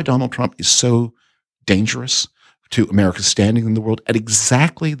that's why Donald Trump is so dangerous to America's standing in the world at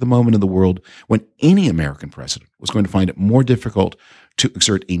exactly the moment in the world when any American president was going to find it more difficult to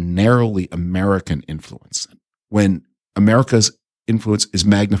exert a narrowly American influence, when America's influence is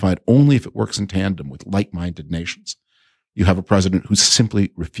magnified only if it works in tandem with like-minded nations. You have a president who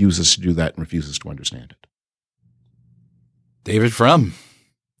simply refuses to do that and refuses to understand it. David Frum,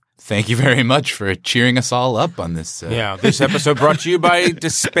 thank you very much for cheering us all up on this. This episode brought to you by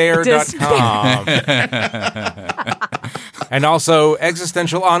Despair.com. And also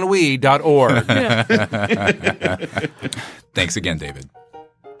existentialennui.org. Thanks again, David.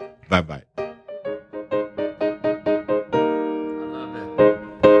 Bye-bye.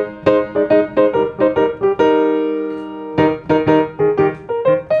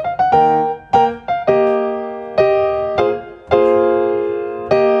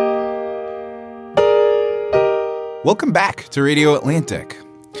 Welcome back to Radio Atlantic.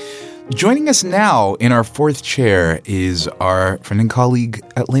 Joining us now in our fourth chair is our friend and colleague,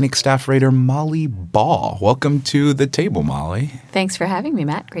 Atlantic staff writer Molly Ball. Welcome to the table, Molly. Thanks for having me,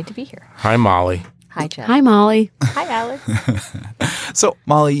 Matt. Great to be here. Hi, Molly. Hi, Jeff. Hi, Molly. Hi, Alex. So,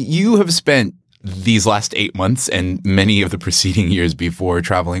 Molly, you have spent these last 8 months and many of the preceding years before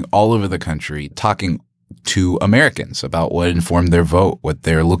traveling all over the country talking to Americans about what informed their vote, what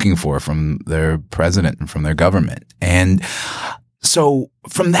they're looking for from their president and from their government. And so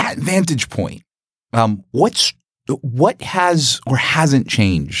from that vantage point, what has or hasn't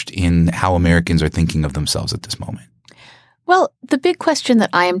changed in how Americans are thinking of themselves at this moment? Well, the big question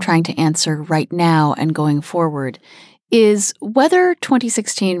that I am trying to answer right now and going forward is whether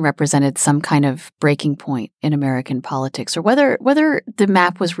 2016 represented some kind of breaking point in American politics, or whether the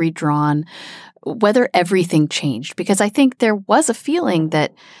map was redrawn, whether everything changed. Because I think there was a feeling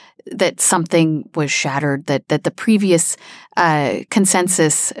that something was shattered, that the previous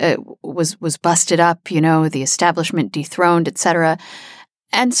consensus was busted up, the establishment dethroned, et cetera.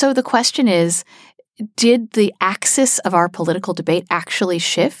 And so the question is, did the axis of our political debate actually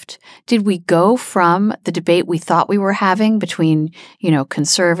shift? Did we go from the debate we thought we were having between,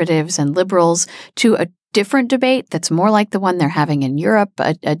 conservatives and liberals to a different debate that's more like the one they're having in Europe,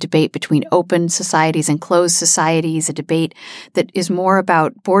 a debate between open societies and closed societies, a debate that is more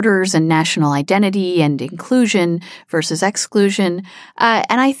about borders and national identity and inclusion versus exclusion?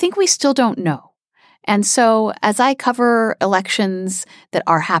 And I think we still don't know. And so as I cover elections that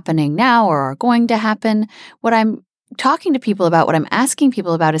are happening now or are going to happen, what I'm talking to people about, what I'm asking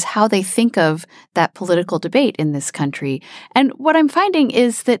people about is how they think of that political debate in this country. And what I'm finding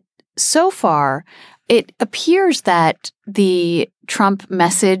is that so far, it appears that the Trump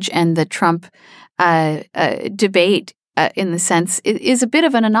message and the Trump debate, in the sense, is a bit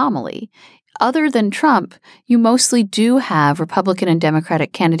of an anomaly. Other than Trump, you mostly do have Republican and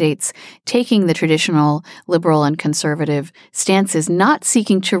Democratic candidates taking the traditional liberal and conservative stances, not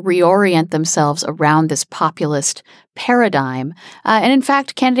seeking to reorient themselves around this populist paradigm. And in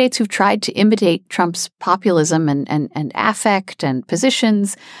fact, candidates who've tried to imitate Trump's populism and affect and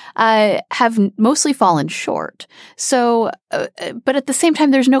positions have mostly fallen short. So, but at the same time,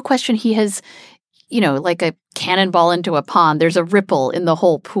 there's no question he has, like a cannonball into a pond, there's a ripple in the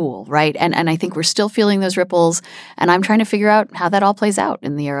whole pool, right? And I think we're still feeling those ripples, and I'm trying to figure out how that all plays out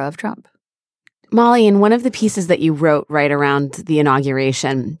in the era of Trump. Molly, in one of the pieces that you wrote right around the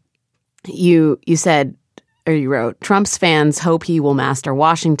inauguration, you said, or you wrote, Trump's fans hope he will master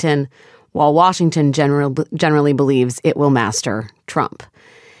Washington, while Washington generally believes it will master Trump.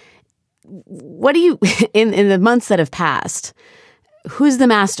 What do you, in the months that have passed, who's the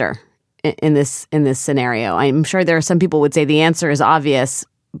master in this scenario? I'm sure there are some people would say the answer is obvious,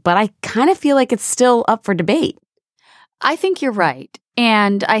 but I kind of feel like it's still up for debate. I think you're right.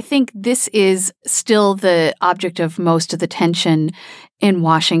 And I think this is still the object of most of the tension in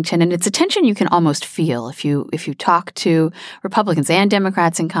Washington. And it's a tension you can almost feel if you talk to Republicans and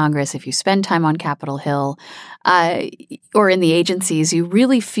Democrats in Congress, if you spend time on Capitol Hill, or in the agencies, you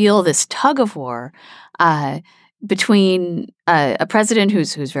really feel this tug of war between a president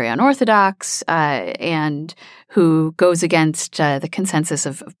who's very unorthodox and who goes against the consensus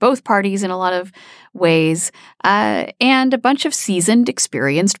of both parties in a lot of ways, and a bunch of seasoned,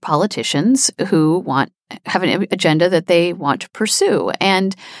 experienced politicians who have an agenda that they want to pursue.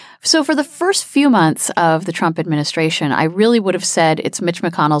 And so for the first few months of the Trump administration, I really would have said it's Mitch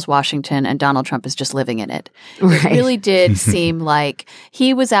McConnell's Washington and Donald Trump is just living in it. Right. It really did seem like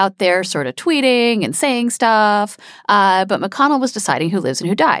he was out there sort of tweeting and saying stuff, but McConnell was deciding who lives and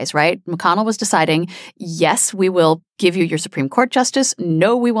who dies, right? McConnell was deciding, yes, we will give you your Supreme Court justice.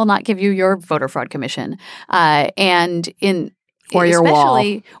 No, we will not give you your voter fraud commission. Or your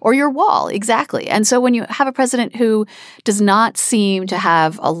wall, exactly. And so when you have a president who does not seem to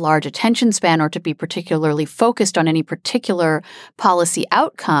have a large attention span or to be particularly focused on any particular policy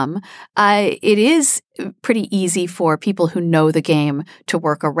outcome, it is pretty easy for people who know the game to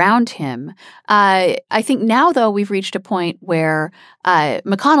work around him. I think now, though, we've reached a point where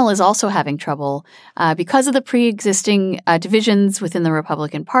McConnell is also having trouble because of the pre-existing divisions within the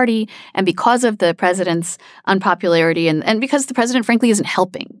Republican Party and because of the president's unpopularity and because the president, frankly, isn't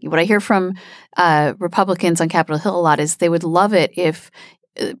helping. What I hear from Republicans on Capitol Hill a lot is they would love it if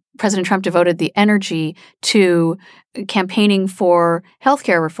President Trump devoted the energy to campaigning for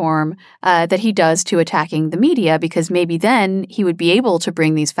healthcare reform that he does to attacking the media, because maybe then he would be able to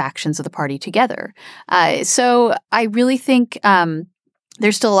bring these factions of the party together. So I really think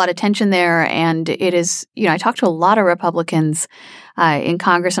there's still a lot of tension there. And it is, I talked to a lot of Republicans in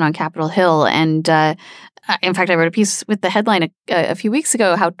Congress and on Capitol Hill. And in fact, I wrote a piece with the headline a few weeks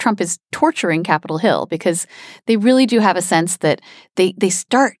ago how Trump is torturing Capitol Hill, because they really do have a sense that they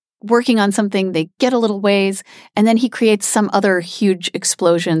start working on something, they get a little ways, and then he creates some other huge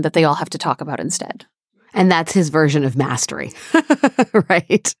explosion that they all have to talk about instead. And that's his version of mastery,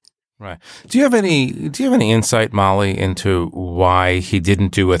 right? Right. Do you have any insight, Molly, into why he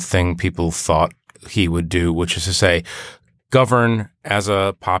didn't do a thing people thought he would do, which is to say, govern as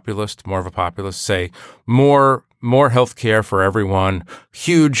a populist, more of a populist, say more health care for everyone,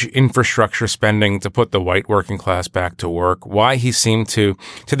 huge infrastructure spending to put the white working class back to work? Why he seemed to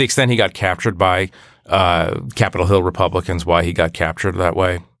the extent he got captured by Capitol Hill Republicans, why he got captured that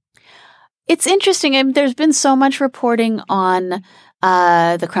way? It's interesting. There's been so much reporting on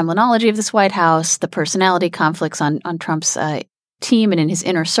the Kremlinology of this White House, the personality conflicts on Trump's team and in his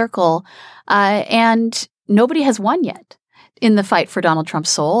inner circle, and nobody has won yet in the fight for Donald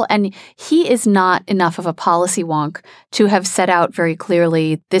Trump's soul. And he is not enough of a policy wonk to have set out very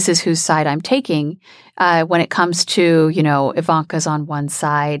clearly, this is whose side I'm taking when it comes to, Ivanka's on one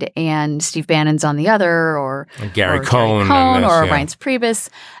side and Steve Bannon's on the other, or Gary Cohn or Reince Priebus.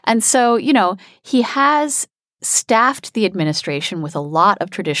 And so, he has staffed the administration with a lot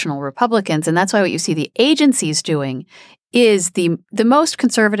of traditional Republicans. And that's why what you see the agencies doing is the most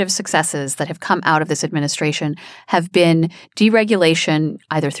conservative successes that have come out of this administration have been deregulation,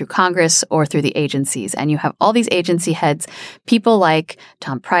 either through Congress or through the agencies. And you have all these agency heads, people like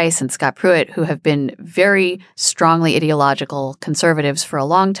Tom Price and Scott Pruitt, who have been very strongly ideological conservatives for a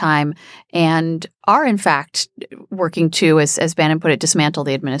long time and are, in fact, working to, as Bannon put it, dismantle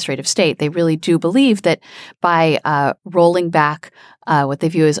the administrative state. They really do believe that by rolling back what they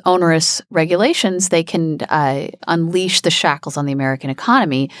view as onerous regulations, they can unleash the shackles on the American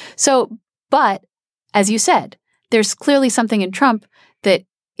economy. So, but as you said, there's clearly something in Trump that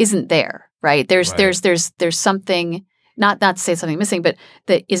isn't there, right? There's something, not to say something missing, but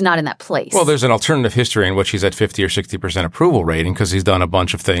that is not in that place. Well, there's an alternative history in which he's at 50 or 60% approval rating because he's done a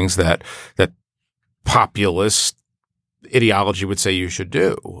bunch of things that populist ideology would say you should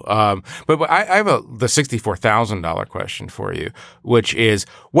do. But I have the $64,000 question for you, which is,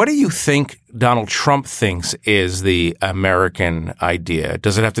 what do you think Donald Trump thinks is the American idea?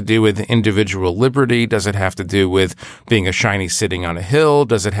 Does it have to do with individual liberty? Does it have to do with being a shiny sitting on a hill?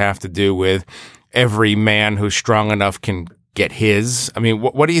 Does it have to do with every man who's strong enough can get his? I mean,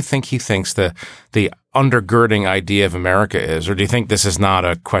 what do you think he thinks the undergirding idea of America is? Or do you think this is not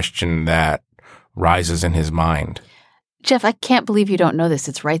a question that rises in his mind? Jeff, I can't believe you don't know this.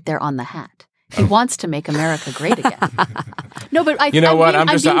 It's right there on the hat. He wants to make America great again. No, but I'm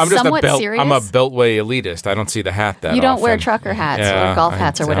just a beltway elitist. I don't see the hat that often. You don't wear trucker hats or golf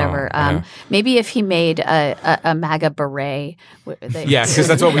hats or whatever. Maybe if he made a MAGA beret. Yeah, because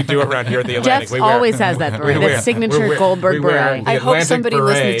that's what we do around here at the Atlantic. Jeff always has that beret, that signature Goldberg beret. I hope somebody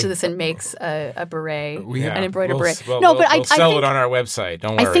listens to this and makes a beret, an embroidered beret. We'll sell it on our website.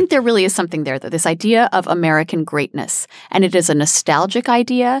 Don't worry. I think there really is something there, though. This idea of American greatness, and it is a nostalgic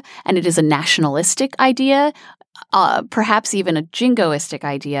idea, and it is a nationalistic idea, perhaps even a jingoistic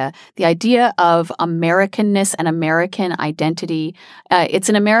idea, the idea of Americanness and American identity. It's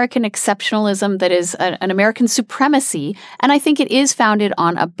an American exceptionalism that is an American supremacy, and I think it is founded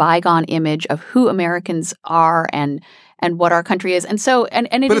on a bygone image of who Americans are and what our country is. And so,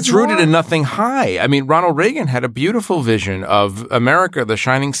 but it's rooted in nothing high. I mean, Ronald Reagan had a beautiful vision of America, the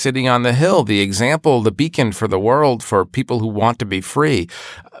shining city on the hill, the example, the beacon for the world for people who want to be free.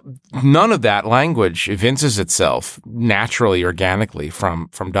 None of that language evinces itself naturally, organically from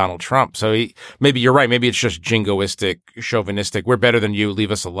Donald Trump. So maybe you're right. Maybe it's just jingoistic, chauvinistic. We're better than you. Leave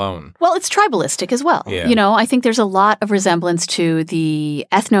us alone. Well, it's tribalistic as well. Yeah. I think there's a lot of resemblance to the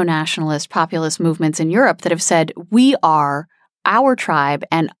ethno-nationalist populist movements in Europe that have said, we are our tribe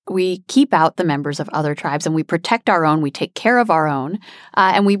and we keep out the members of other tribes and we protect our own, we take care of our own,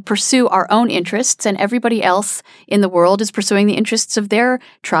 and we pursue our own interests, and everybody else in the world is pursuing the interests of their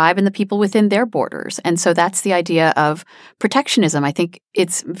tribe and the people within their borders. And so that's the idea of protectionism. I think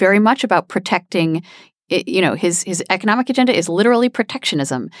it's very much about protecting. His economic agenda is literally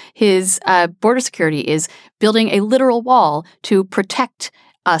protectionism. His border security is building a literal wall to protect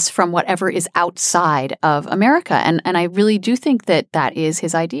us from whatever is outside of America. And I really do think that that is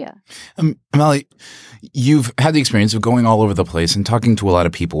his idea. Molly, you've had the experience of going all over the place and talking to a lot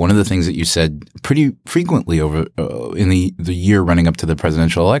of people. One of the things that you said pretty frequently over in the year running up to the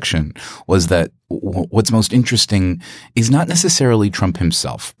presidential election was that what's most interesting is not necessarily Trump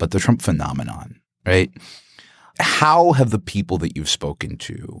himself, but the Trump phenomenon, right? How have the people that you've spoken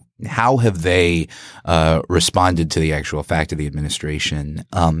to, how have they responded to the actual fact of the administration?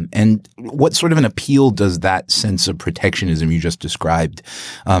 And what sort of an appeal does that sense of protectionism you just described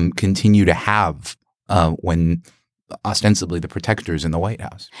continue to have when ostensibly the protector's in the White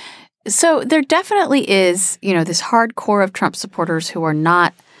House? So there definitely is, this hardcore of Trump supporters who are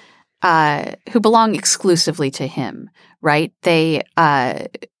not who belong exclusively to him, right? They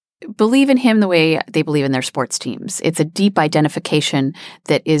believe in him the way they believe in their sports teams. It's a deep identification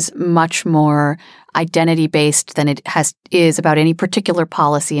that is much more identity-based than it is about any particular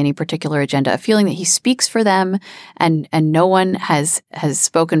policy, any particular agenda, a feeling that he speaks for them and no one has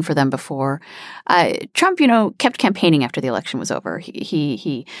spoken for them before. Trump, kept campaigning after the election was over.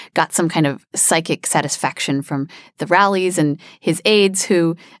 He got some kind of psychic satisfaction from the rallies, and his aides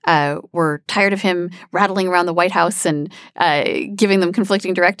who were tired of him rattling around the White House and giving them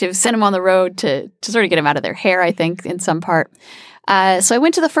conflicting directives sent him on the road to sort of get him out of their hair, I think, in some part. So I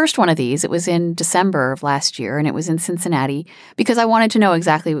went to the first one of these. It was in December of last year, and it was in Cincinnati because I wanted to know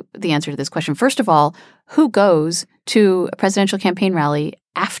exactly the answer to this question. First of all, who goes to a presidential campaign rally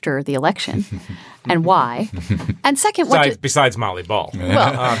after the election and why? And second, besides Molly Ball.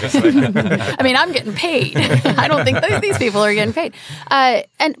 Well, obviously. I mean, I'm getting paid. I don't think these people are getting paid.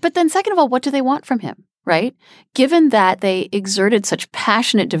 But then second of all, what do they want from him? Right? Given that they exerted such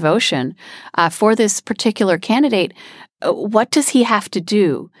passionate devotion for this particular candidate, what does he have to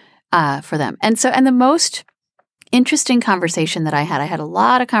do for them? And the most interesting conversation that I had a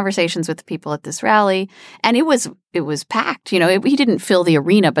lot of conversations with the people at this rally, and it was packed. He didn't fill the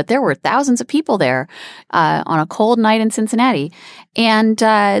arena, but there were thousands of people there on a cold night in Cincinnati. And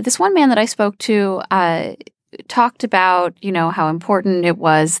this one man that I spoke to talked about, how important it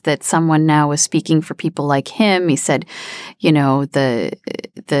was that someone now was speaking for people like him. He said, the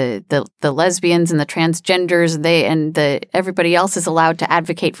lesbians and the transgenders, everybody else is allowed to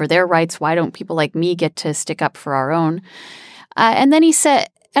advocate for their rights. Why don't people like me get to stick up for our own? And then I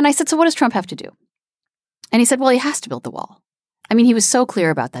said, so what does Trump have to do? And he said, well, he has to build the wall. I mean, he was so clear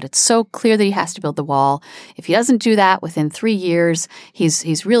about that. It's so clear that he has to build the wall. If he doesn't do that within 3 years,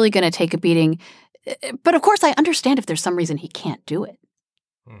 he's really going to take a beating. But of course, I understand if there's some reason he can't do it.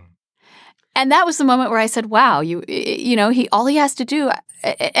 And that was the moment where I said, wow, all he has to do.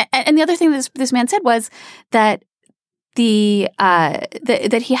 And the other thing this man said was that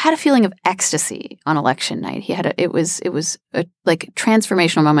that he had a feeling of ecstasy on election night. It was a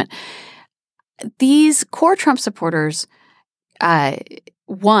transformational moment. These core Trump supporters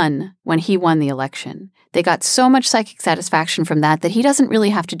won when he won the election. They got so much psychic satisfaction from that he doesn't really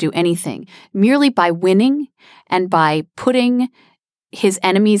have to do anything. Merely by winning and by putting his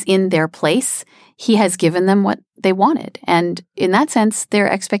enemies in their place, he has given them what they wanted. And in that sense,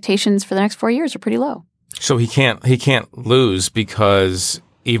 their expectations for the next 4 years are pretty low. So he can't lose because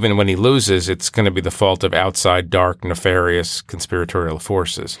even when he loses, it's going to be the fault of outside, dark, nefarious, conspiratorial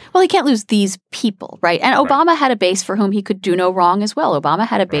forces. Well, he can't lose these people, right? And Obama had a base for whom he could do no wrong as well. Obama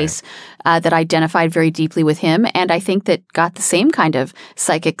had a base that identified very deeply with him, and I think that got the same kind of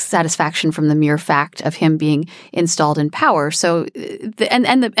psychic satisfaction from the mere fact of him being installed in power. So,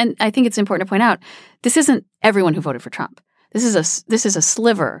 and I think it's important to point out, this isn't everyone who voted for Trump. This is a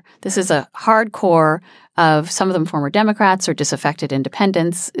sliver. This is a hardcore of some of them former Democrats or disaffected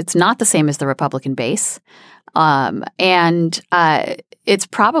independents. It's not the same as the Republican base. And it's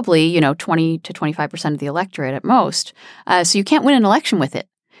probably, 20 to 25% of the electorate at most. So you can't win an election with it.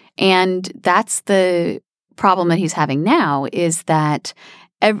 And that's the problem that he's having now, is that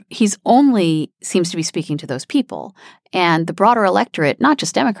he's only seems to be speaking to those people. And the broader electorate, not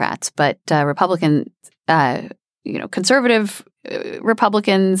just Democrats, but Republican conservative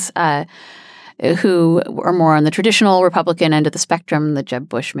Republicans who are more on the traditional Republican end of the spectrum, the Jeb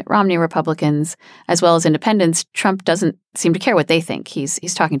Bush, Mitt Romney Republicans, as well as independents. Trump doesn't seem to care what they think.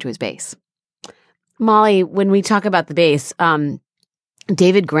 He's talking to his base. Molly, when we talk about the base,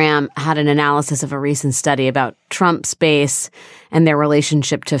 David Graham had an analysis of a recent study about Trump's base and their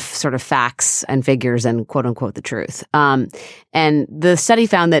relationship to sort of facts and figures and quote unquote the truth. And the study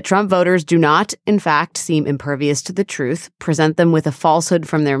found that Trump voters do not, in fact, seem impervious to the truth. Present them with a falsehood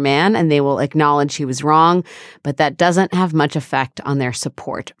from their man and they will acknowledge he was wrong, but that doesn't have much effect on their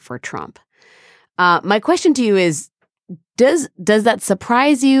support for Trump. My question to you is, does that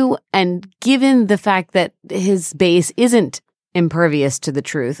surprise you? And given the fact that his base isn't impervious to the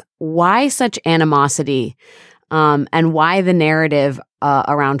truth, why such animosity, and why the narrative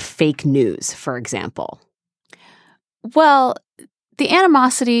around fake news, for example? Well, the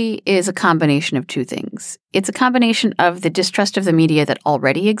animosity is a combination of two things. It's a combination of the distrust of the media that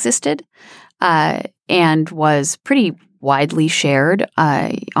already existed and was pretty widely shared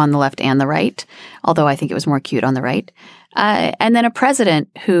on the left and the right, although I think it was more acute on the right. And then a president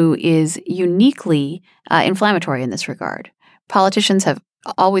who is uniquely inflammatory in this regard. Politicians have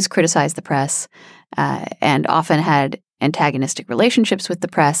always criticized the press and often had antagonistic relationships with the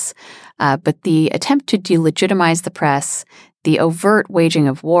press, but the attempt to delegitimize the press, the overt waging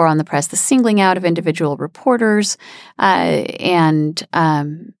of war on the press, the singling out of individual reporters, and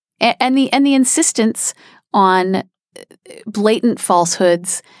the insistence on blatant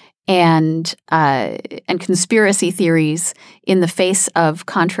falsehoods and conspiracy theories in the face of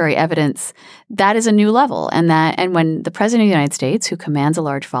contrary evidence, that is a new level. And when the president of the United States, who commands a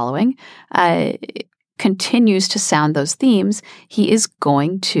large following, continues to sound those themes, he is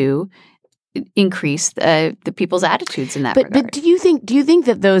going to increase the people's attitudes in that regard. But do you think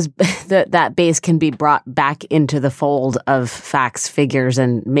that that base can be brought back into the fold of facts, figures,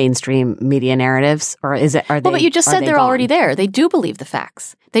 and mainstream media narratives, or is it? But you just said they're already there. They do believe the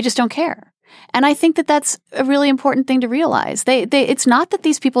facts. They just don't care. And I think that that's a really important thing to realize. It's not that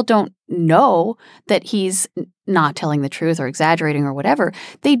these people don't know that he's not telling the truth or exaggerating or whatever.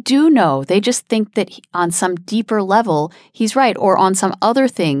 They do know. They just think that on some deeper level, he's right, or on some other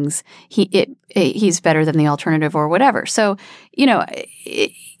things, he's better than the alternative or whatever. So,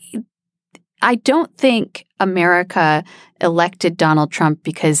 I don't think America elected Donald Trump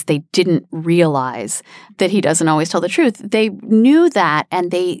because they didn't realize that he doesn't always tell the truth. They knew that,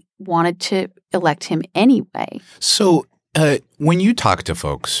 and they wanted to elect him anyway. So when you talk to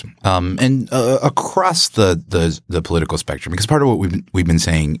folks and across the political spectrum, because part of what we've been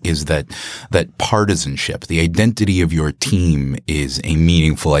saying is that partisanship, the identity of your team, is a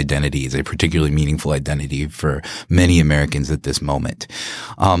meaningful identity, is a particularly meaningful identity for many Americans at this moment.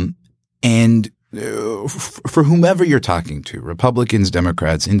 And for whomever you're talking to, Republicans,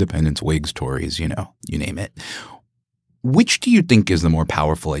 Democrats, Independents, Whigs, Tories, you name it, which do you think is the more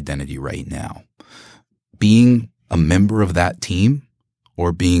powerful identity right now? Being a member of that team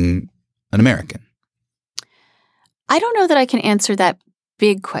or being an American? I don't know that I can answer that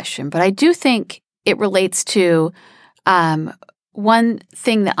big question, but I do think it relates to one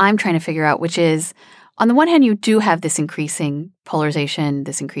thing that I'm trying to figure out, which is, on the one hand, you do have this increasing polarization,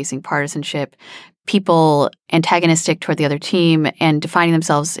 this increasing partisanship, people antagonistic toward the other team and defining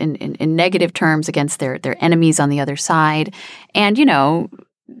themselves in negative terms against their enemies on the other side. And,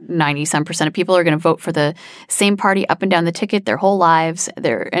 90-some% of people are going to vote for the same party up and down the ticket their whole lives.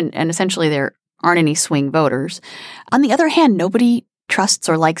 And essentially there aren't any swing voters. On the other hand, nobody trusts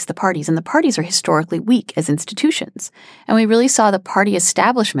or likes the parties, and the parties are historically weak as institutions. And we really saw the party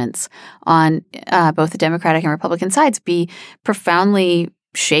establishments on both the Democratic and Republican sides be profoundly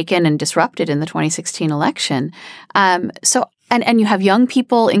shaken and disrupted in the 2016 election. And you have young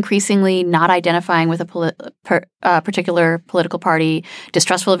people increasingly not identifying with a particular political party,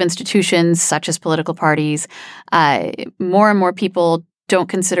 distrustful of institutions such as political parties. More and more people don't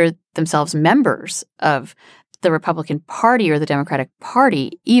consider themselves members of the Republican Party or the Democratic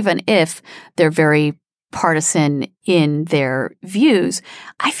Party, even if they're very partisan in their views.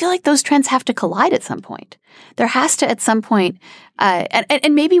 I feel like those trends have to collide at some point. There has to, at some point,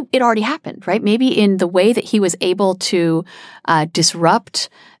 and maybe it already happened, right? Maybe in the way that he was able to disrupt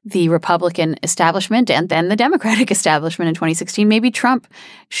the Republican establishment and then the Democratic establishment in 2016, maybe Trump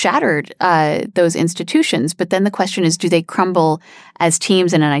shattered those institutions. But then the question is, do they crumble as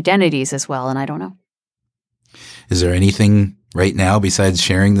teams and in identities as well? And I don't know. Is there anything right now besides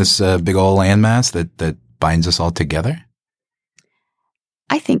sharing this big old landmass that binds us all together?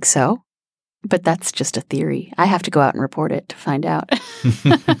 I think so, but that's just a theory. I have to go out and report it to find out.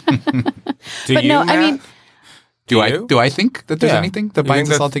 Do I think that there's anything that binds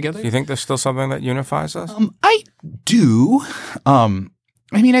us all together? Do you think there's still something that unifies us? I do. I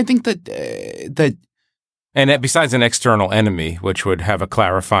think that And besides an external enemy, which would have a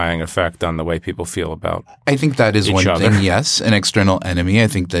clarifying effect on the way people feel about I think that is one other. thing, yes, an external enemy. I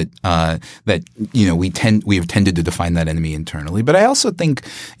think that we have tended to define that enemy internally. But I also think,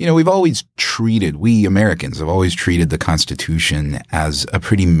 we Americans have always treated the Constitution as a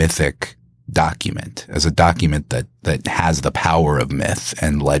pretty mythic document, as a document that has the power of myth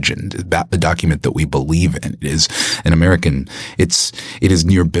and legend, a document that we believe in. It is it is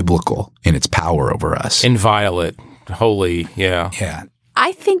near biblical in its power over us. inviolate, holy, yeah. Yeah.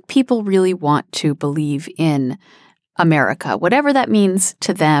 I think people really want to believe in America, whatever that means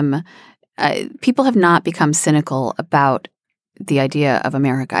to them. People have not become cynical about the idea of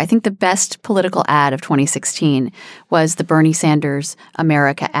America. I think the best political ad of 2016 was the Bernie Sanders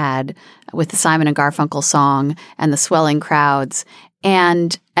America ad with the Simon and Garfunkel song and the swelling crowds.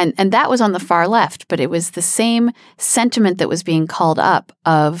 And that was on the far left, but it was the same sentiment that was being called up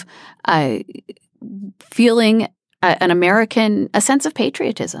of feeling a sense of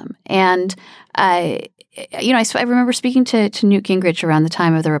patriotism. And I remember speaking to Newt Gingrich around the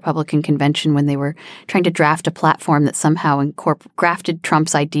time of the Republican convention when they were trying to draft a platform that somehow grafted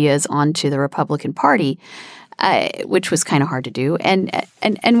Trump's ideas onto the Republican Party, which was kind of hard to do. And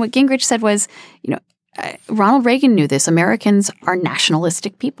what Gingrich said was, Ronald Reagan knew this. Americans are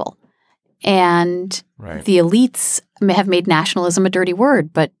nationalistic people. And Right. the elites have made nationalism a dirty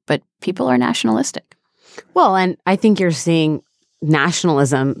word, but people are nationalistic. Well, and I think you're seeing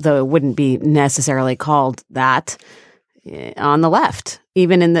nationalism, though it wouldn't be necessarily called that, on the left.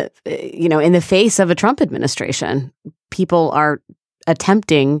 Even in the face of a Trump administration, people are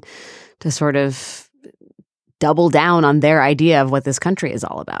attempting to sort of double down on their idea of what this country is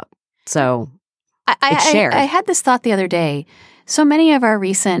all about. So it's shared. I had this thought the other day. So many of our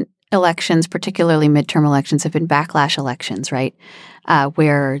recent elections, particularly midterm elections, have been backlash elections, right?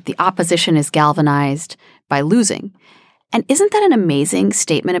 Where the opposition is galvanized by losing. And isn't that an amazing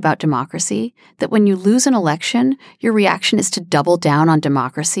statement about democracy? That when you lose an election, your reaction is to double down on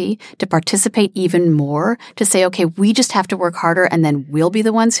democracy, to participate even more, to say, okay, we just have to work harder and then we'll be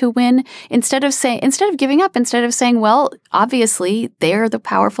the ones who win. Instead of giving up, instead of saying, well, obviously they're the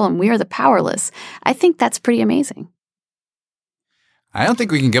powerful and we are the powerless. I think that's pretty amazing. I don't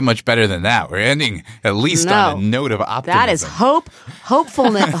think we can get much better than that. We're ending at least on a note of optimism. That is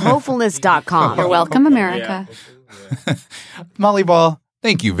hopefulness.com. You're welcome, America. Molly Ball,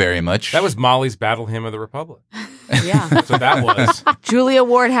 thank you very much. That was Molly's Battle Hymn of the Republic. Yeah. That's what that was. Julia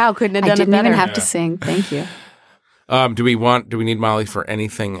Ward Howe couldn't have done I didn't it better. even have to sing. Thank you. Do we need Molly for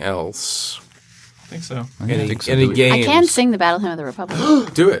anything else? I think so. Any games? I can sing the Battle Hymn of the Republic.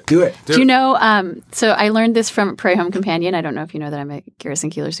 Do it. Do it. Do you know, so I learned this from Prairie Home Companion. I don't know if you know that I'm a Garrison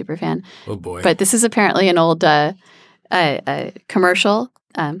Keillor super fan. Oh, boy. But this is apparently an old commercial.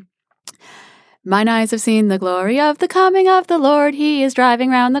 Mine eyes have seen the glory of the coming of the Lord. He is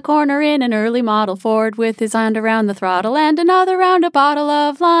driving round the corner in an early model Ford with his hand around the throttle and another round a bottle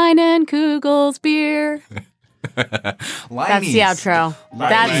of Line and Kugel's beer. That's the outro.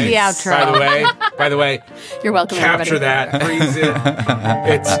 That's the outro. By the way, You're welcome, capture everybody. that, freeze it.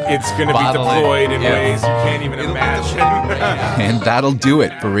 It's going to be Bottle it. deployed in Yeah. ways you can't even imagine. And that'll do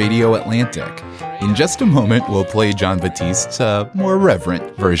it for Radio Atlantic. In just a moment, we'll play John Batiste's more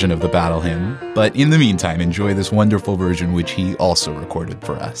reverent version of the Battle Hymn. But in the meantime, enjoy this wonderful version which he also recorded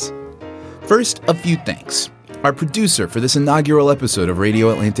for us. First, a few thanks. Our producer for this inaugural episode of Radio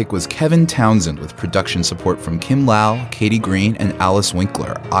Atlantic was Kevin Townsend, with production support from Kim Lau, Katie Green, and Alice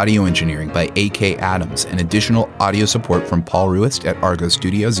Winkler, audio engineering by A.K. Adams, and additional audio support from Paul Ruist at Argo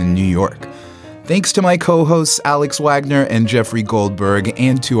Studios in New York. Thanks to my co-hosts Alex Wagner and Jeffrey Goldberg,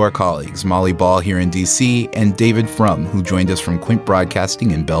 and to our colleagues Molly Ball here in D.C. and David Frum, who joined us from Quint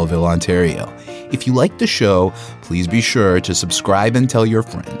Broadcasting in Belleville, Ontario. If you like the show, please be sure to subscribe and tell your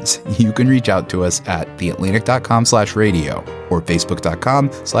friends. You can reach out to us at theatlantic.com/radio or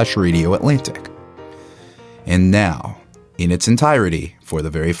facebook.com/Radio Atlantic. And now, in its entirety, for the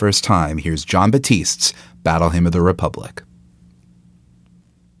very first time, here's John Batiste's Battle Hymn of the Republic.